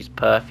 which is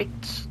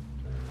perfect.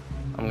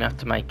 I'm gonna have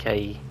to make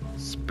a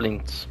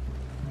splint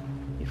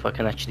if I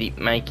can actually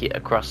make it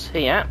across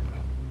here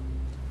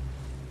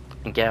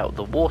and get out of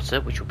the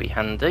water, which will be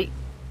handy.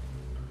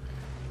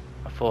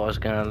 I thought I was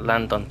gonna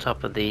land on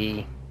top of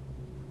the...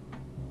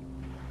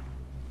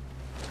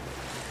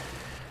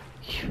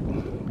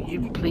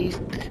 You please...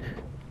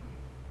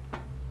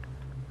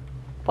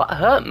 What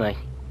hurt me?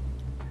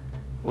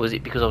 Or was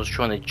it because I was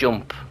trying to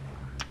jump?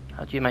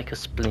 How do you make a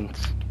splint?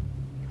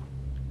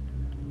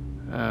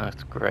 Oh,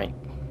 that's great.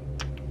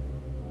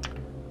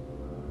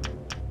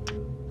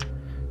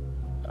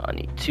 I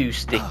need 2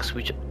 sticks,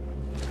 which...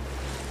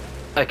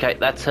 Okay,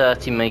 that's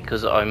hurting me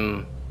because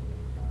I'm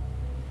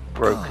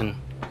broken.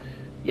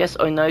 Yes,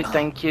 I know,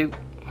 thank you.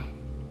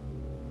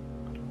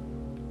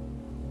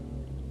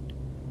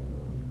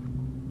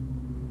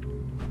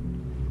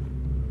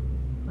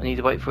 I need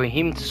to wait for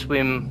him to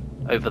swim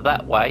over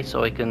that way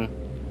so I can...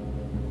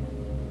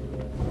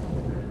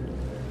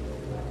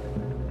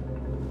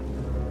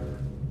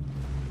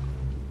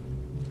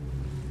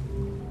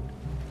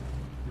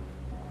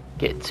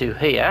 get to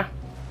here.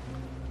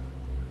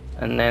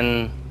 And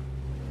then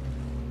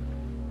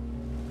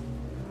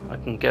I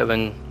can go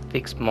and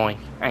fix my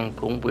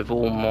ankle with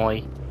all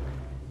my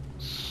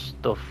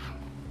stuff.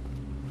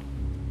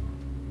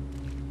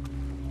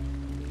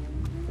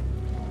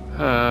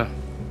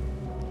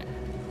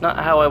 Not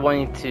how I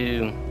wanted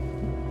to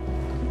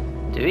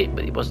do it,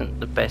 but it wasn't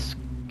the best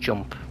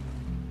jump.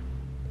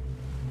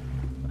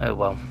 Oh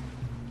well.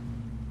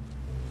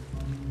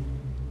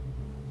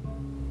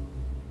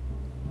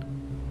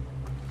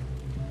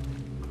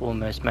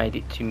 Almost made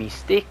it to me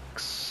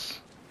sticks.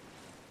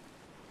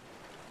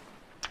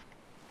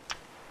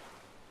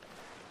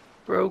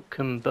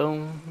 Broken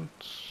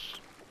bones.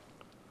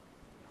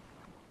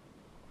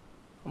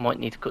 I might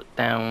need to cut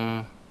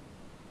down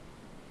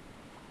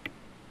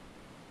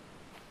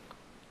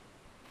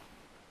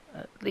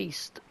at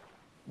least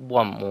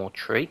 1 more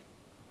tree.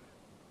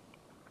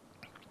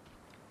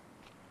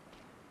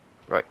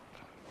 Right.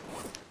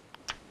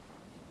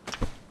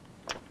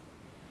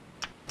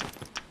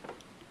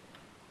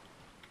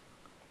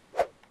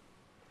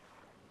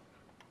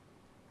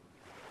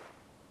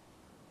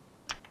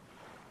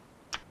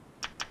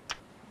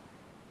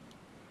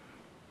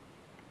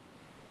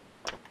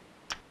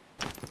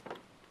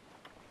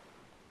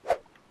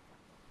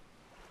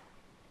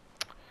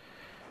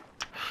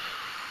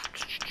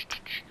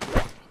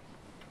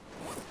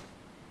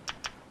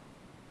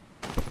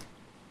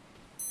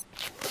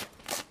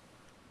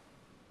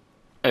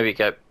 There we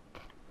go.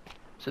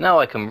 So now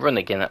I can run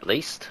again at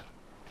least.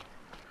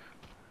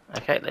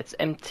 Okay, let's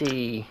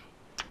empty...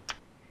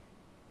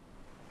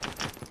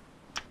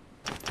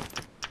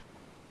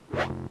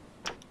 Let's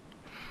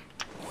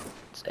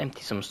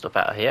empty some stuff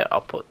out of here.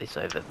 I'll put this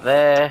over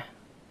there.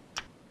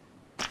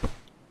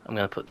 I'm going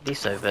to put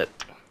this over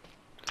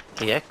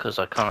here because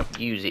I can't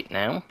use it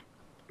now.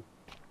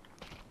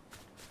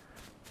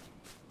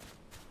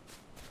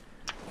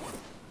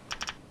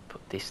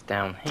 Put this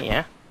down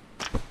here.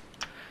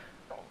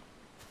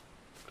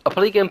 I'll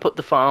probably go and put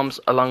the farms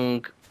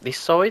along this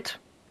side,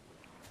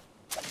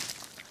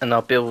 and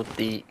I'll build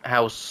the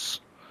house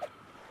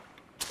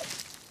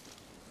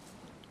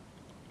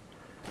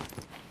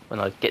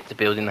when I get to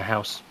building the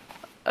house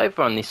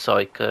over on this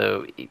side.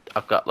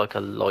 I've got like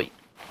a light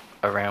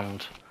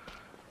around,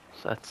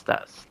 so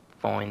that's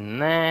fine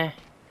there.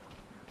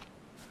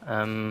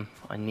 I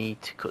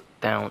need to cut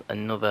down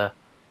another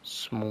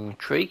small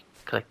tree,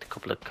 collect a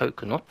couple of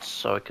coconuts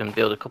so I can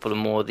build a couple of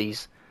more of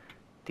these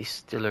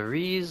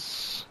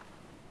distilleries.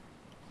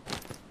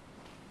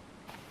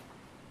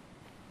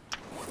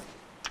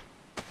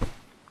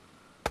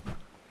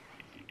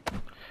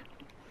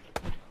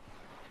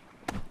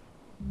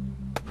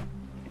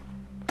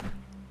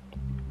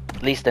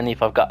 At least then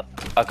if I've got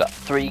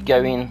 3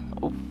 going,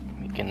 oh,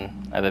 we can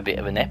have a bit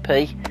of an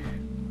epi.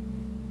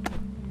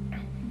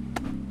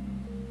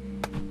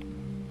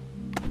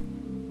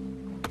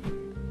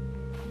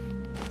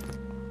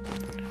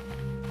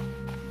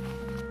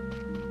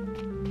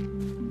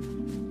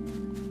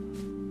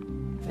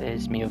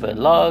 There's me other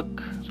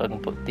log, so I can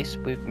put this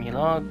with me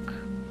log.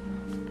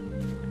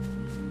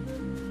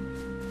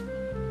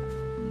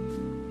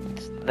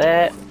 It's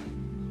there.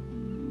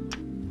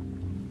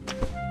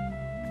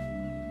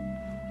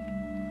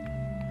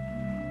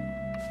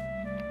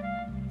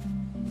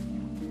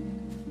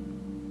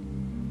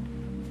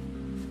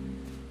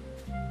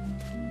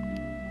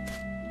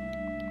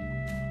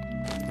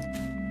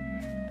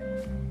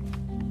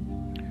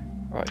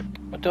 Right,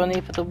 what do I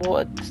need for the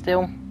water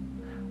still?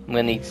 I'm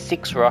going to need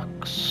 6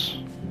 rocks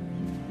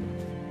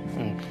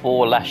and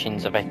 4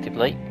 lashings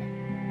effectively.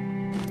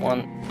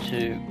 1,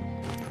 2,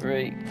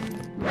 3.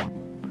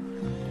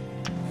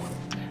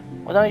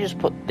 Why don't I just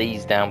put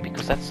these down,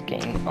 because that's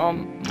getting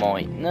on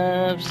my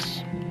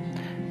nerves.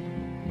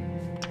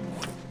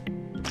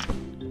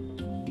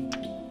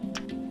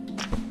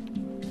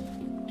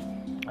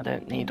 I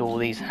don't need all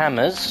these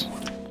hammers.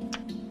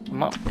 I'm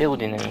not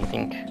building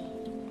anything.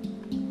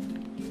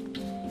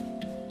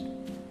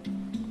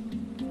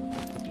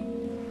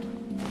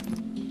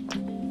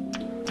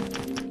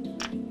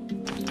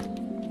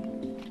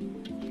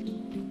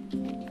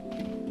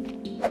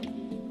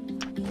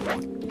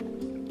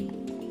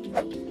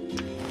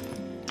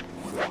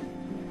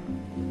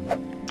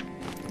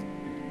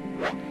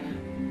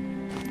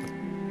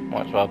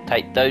 Might as well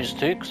take those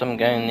 2, because I'm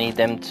going to need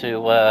them to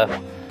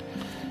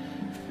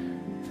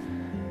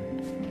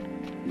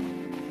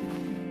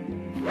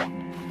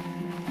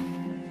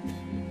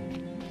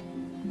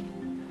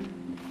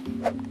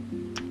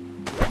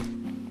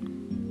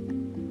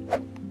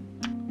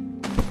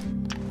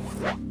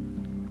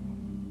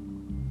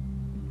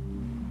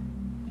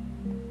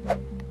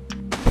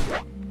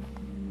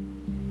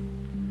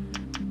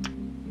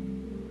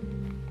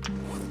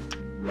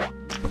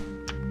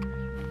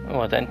oh,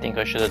 I don't think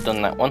I should have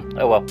done that one.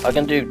 Oh well, I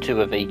can do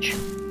 2 of each.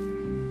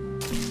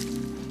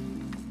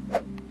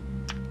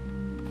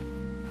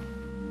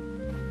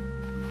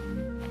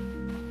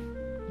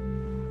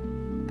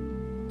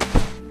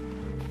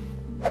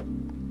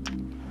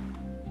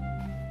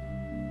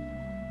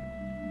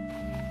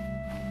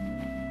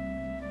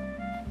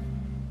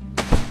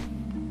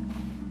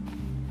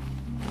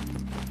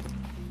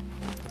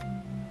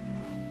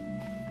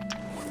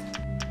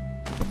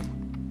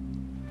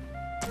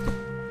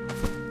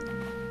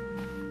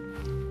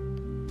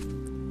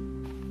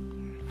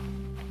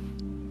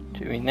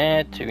 Two in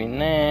there, 2 in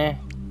there.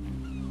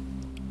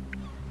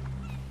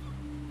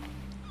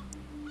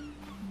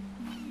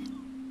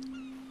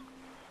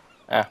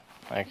 Ah,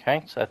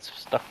 okay, so that's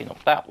stucking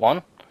up that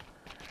one.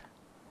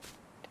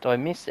 Did I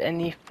miss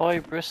any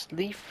fibrous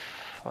leaf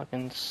I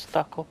can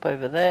stuck up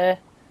over there?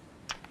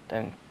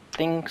 Don't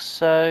think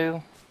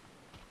so.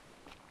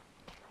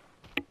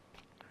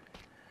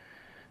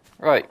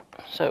 Right,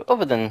 so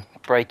other than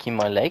breaking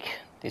my leg,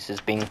 this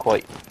has been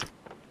quite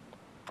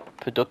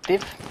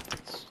productive.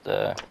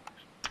 Let's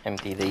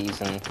empty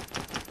these and...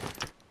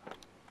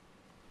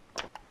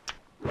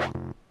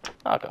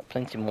 I've got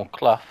plenty more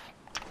cloth.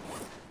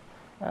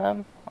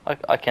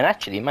 I can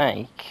actually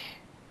make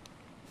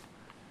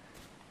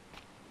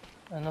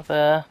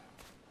another...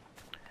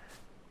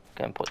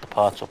 Go and put the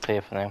parts up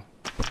here for now.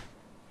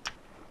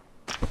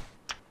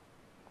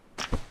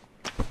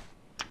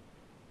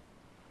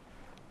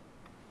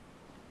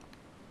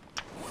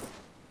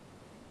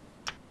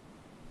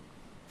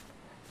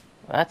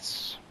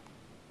 That's...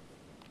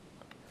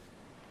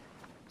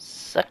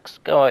 Sucks.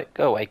 Go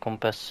away,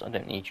 compass. I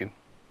don't need you.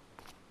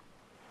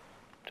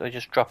 Do I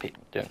just drop it?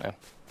 Don't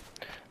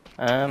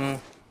know.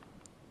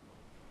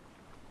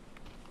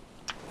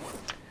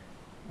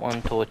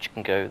 One torch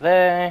can go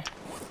there.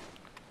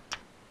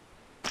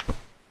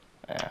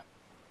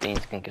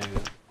 Beans can go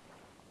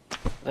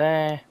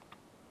there.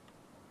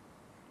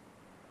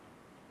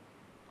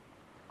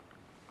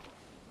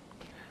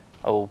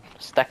 I'll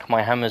stack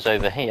my hammers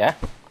over here.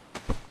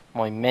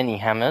 My many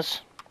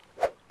hammers.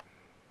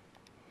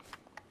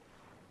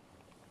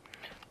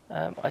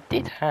 I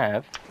did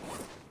have...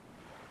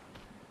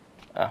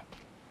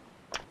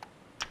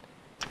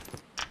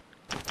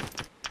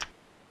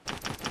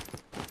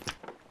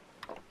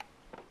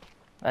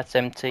 That's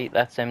empty,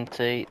 that's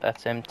empty,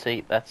 that's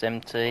empty, that's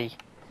empty.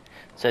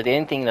 So the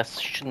only thing that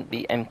shouldn't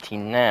be empty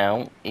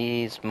now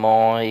is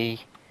my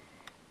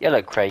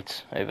yellow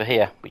crate over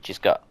here, which has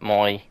got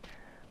my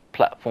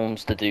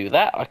platforms to do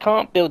that. I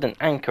can't build an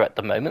anchor at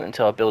the moment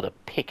until I build a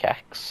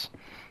pickaxe.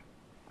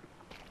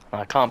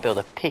 I can't build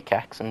a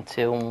pickaxe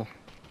until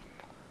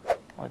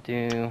I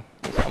do...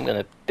 I'm going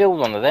to build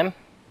one of them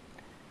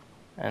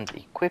and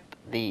equip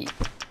the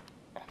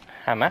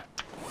hammer.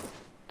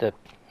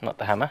 Not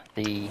the hammer,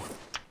 the...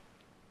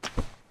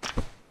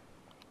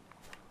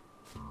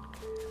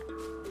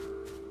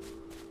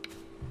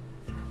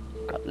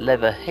 Got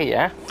leather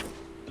here.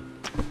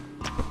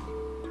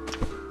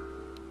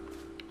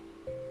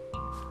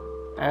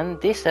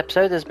 And this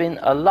episode has been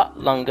a lot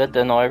longer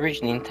than I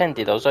originally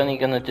intended. I was only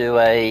going to do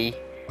a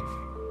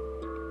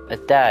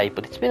day,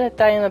 but it's been a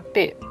day and a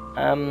bit.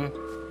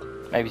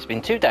 Maybe it's been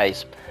 2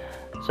 days.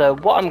 So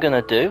what I'm going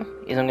to do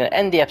is I'm going to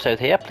end the episode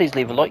here. Please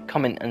leave a like,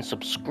 comment and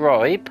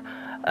subscribe.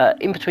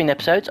 In between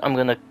episodes, I'm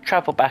going to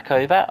travel back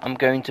over. I'm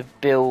going to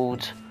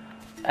put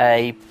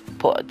a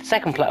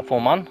second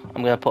platform on.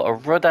 I'm going to put a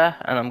rudder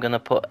and I'm going to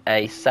put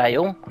a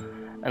sail.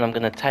 And I'm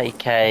going to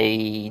take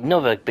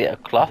another bit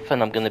of cloth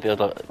and I'm going to build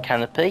a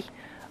canopy.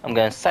 I'm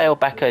going to sail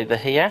back over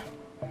here.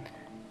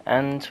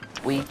 And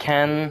we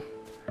can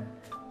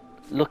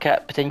look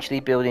at potentially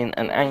building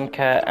an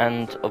anchor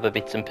and other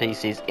bits and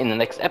pieces in the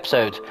next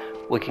episode.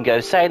 We can go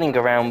sailing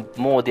around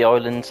more of the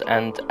islands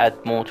and add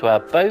more to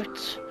our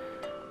boat.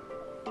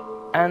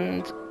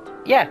 And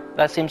yeah,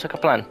 that seems like a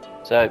plan.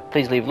 So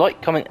please leave a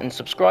like, comment and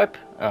subscribe.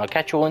 And I'll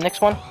catch you all in the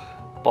next one.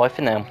 Bye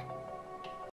for now.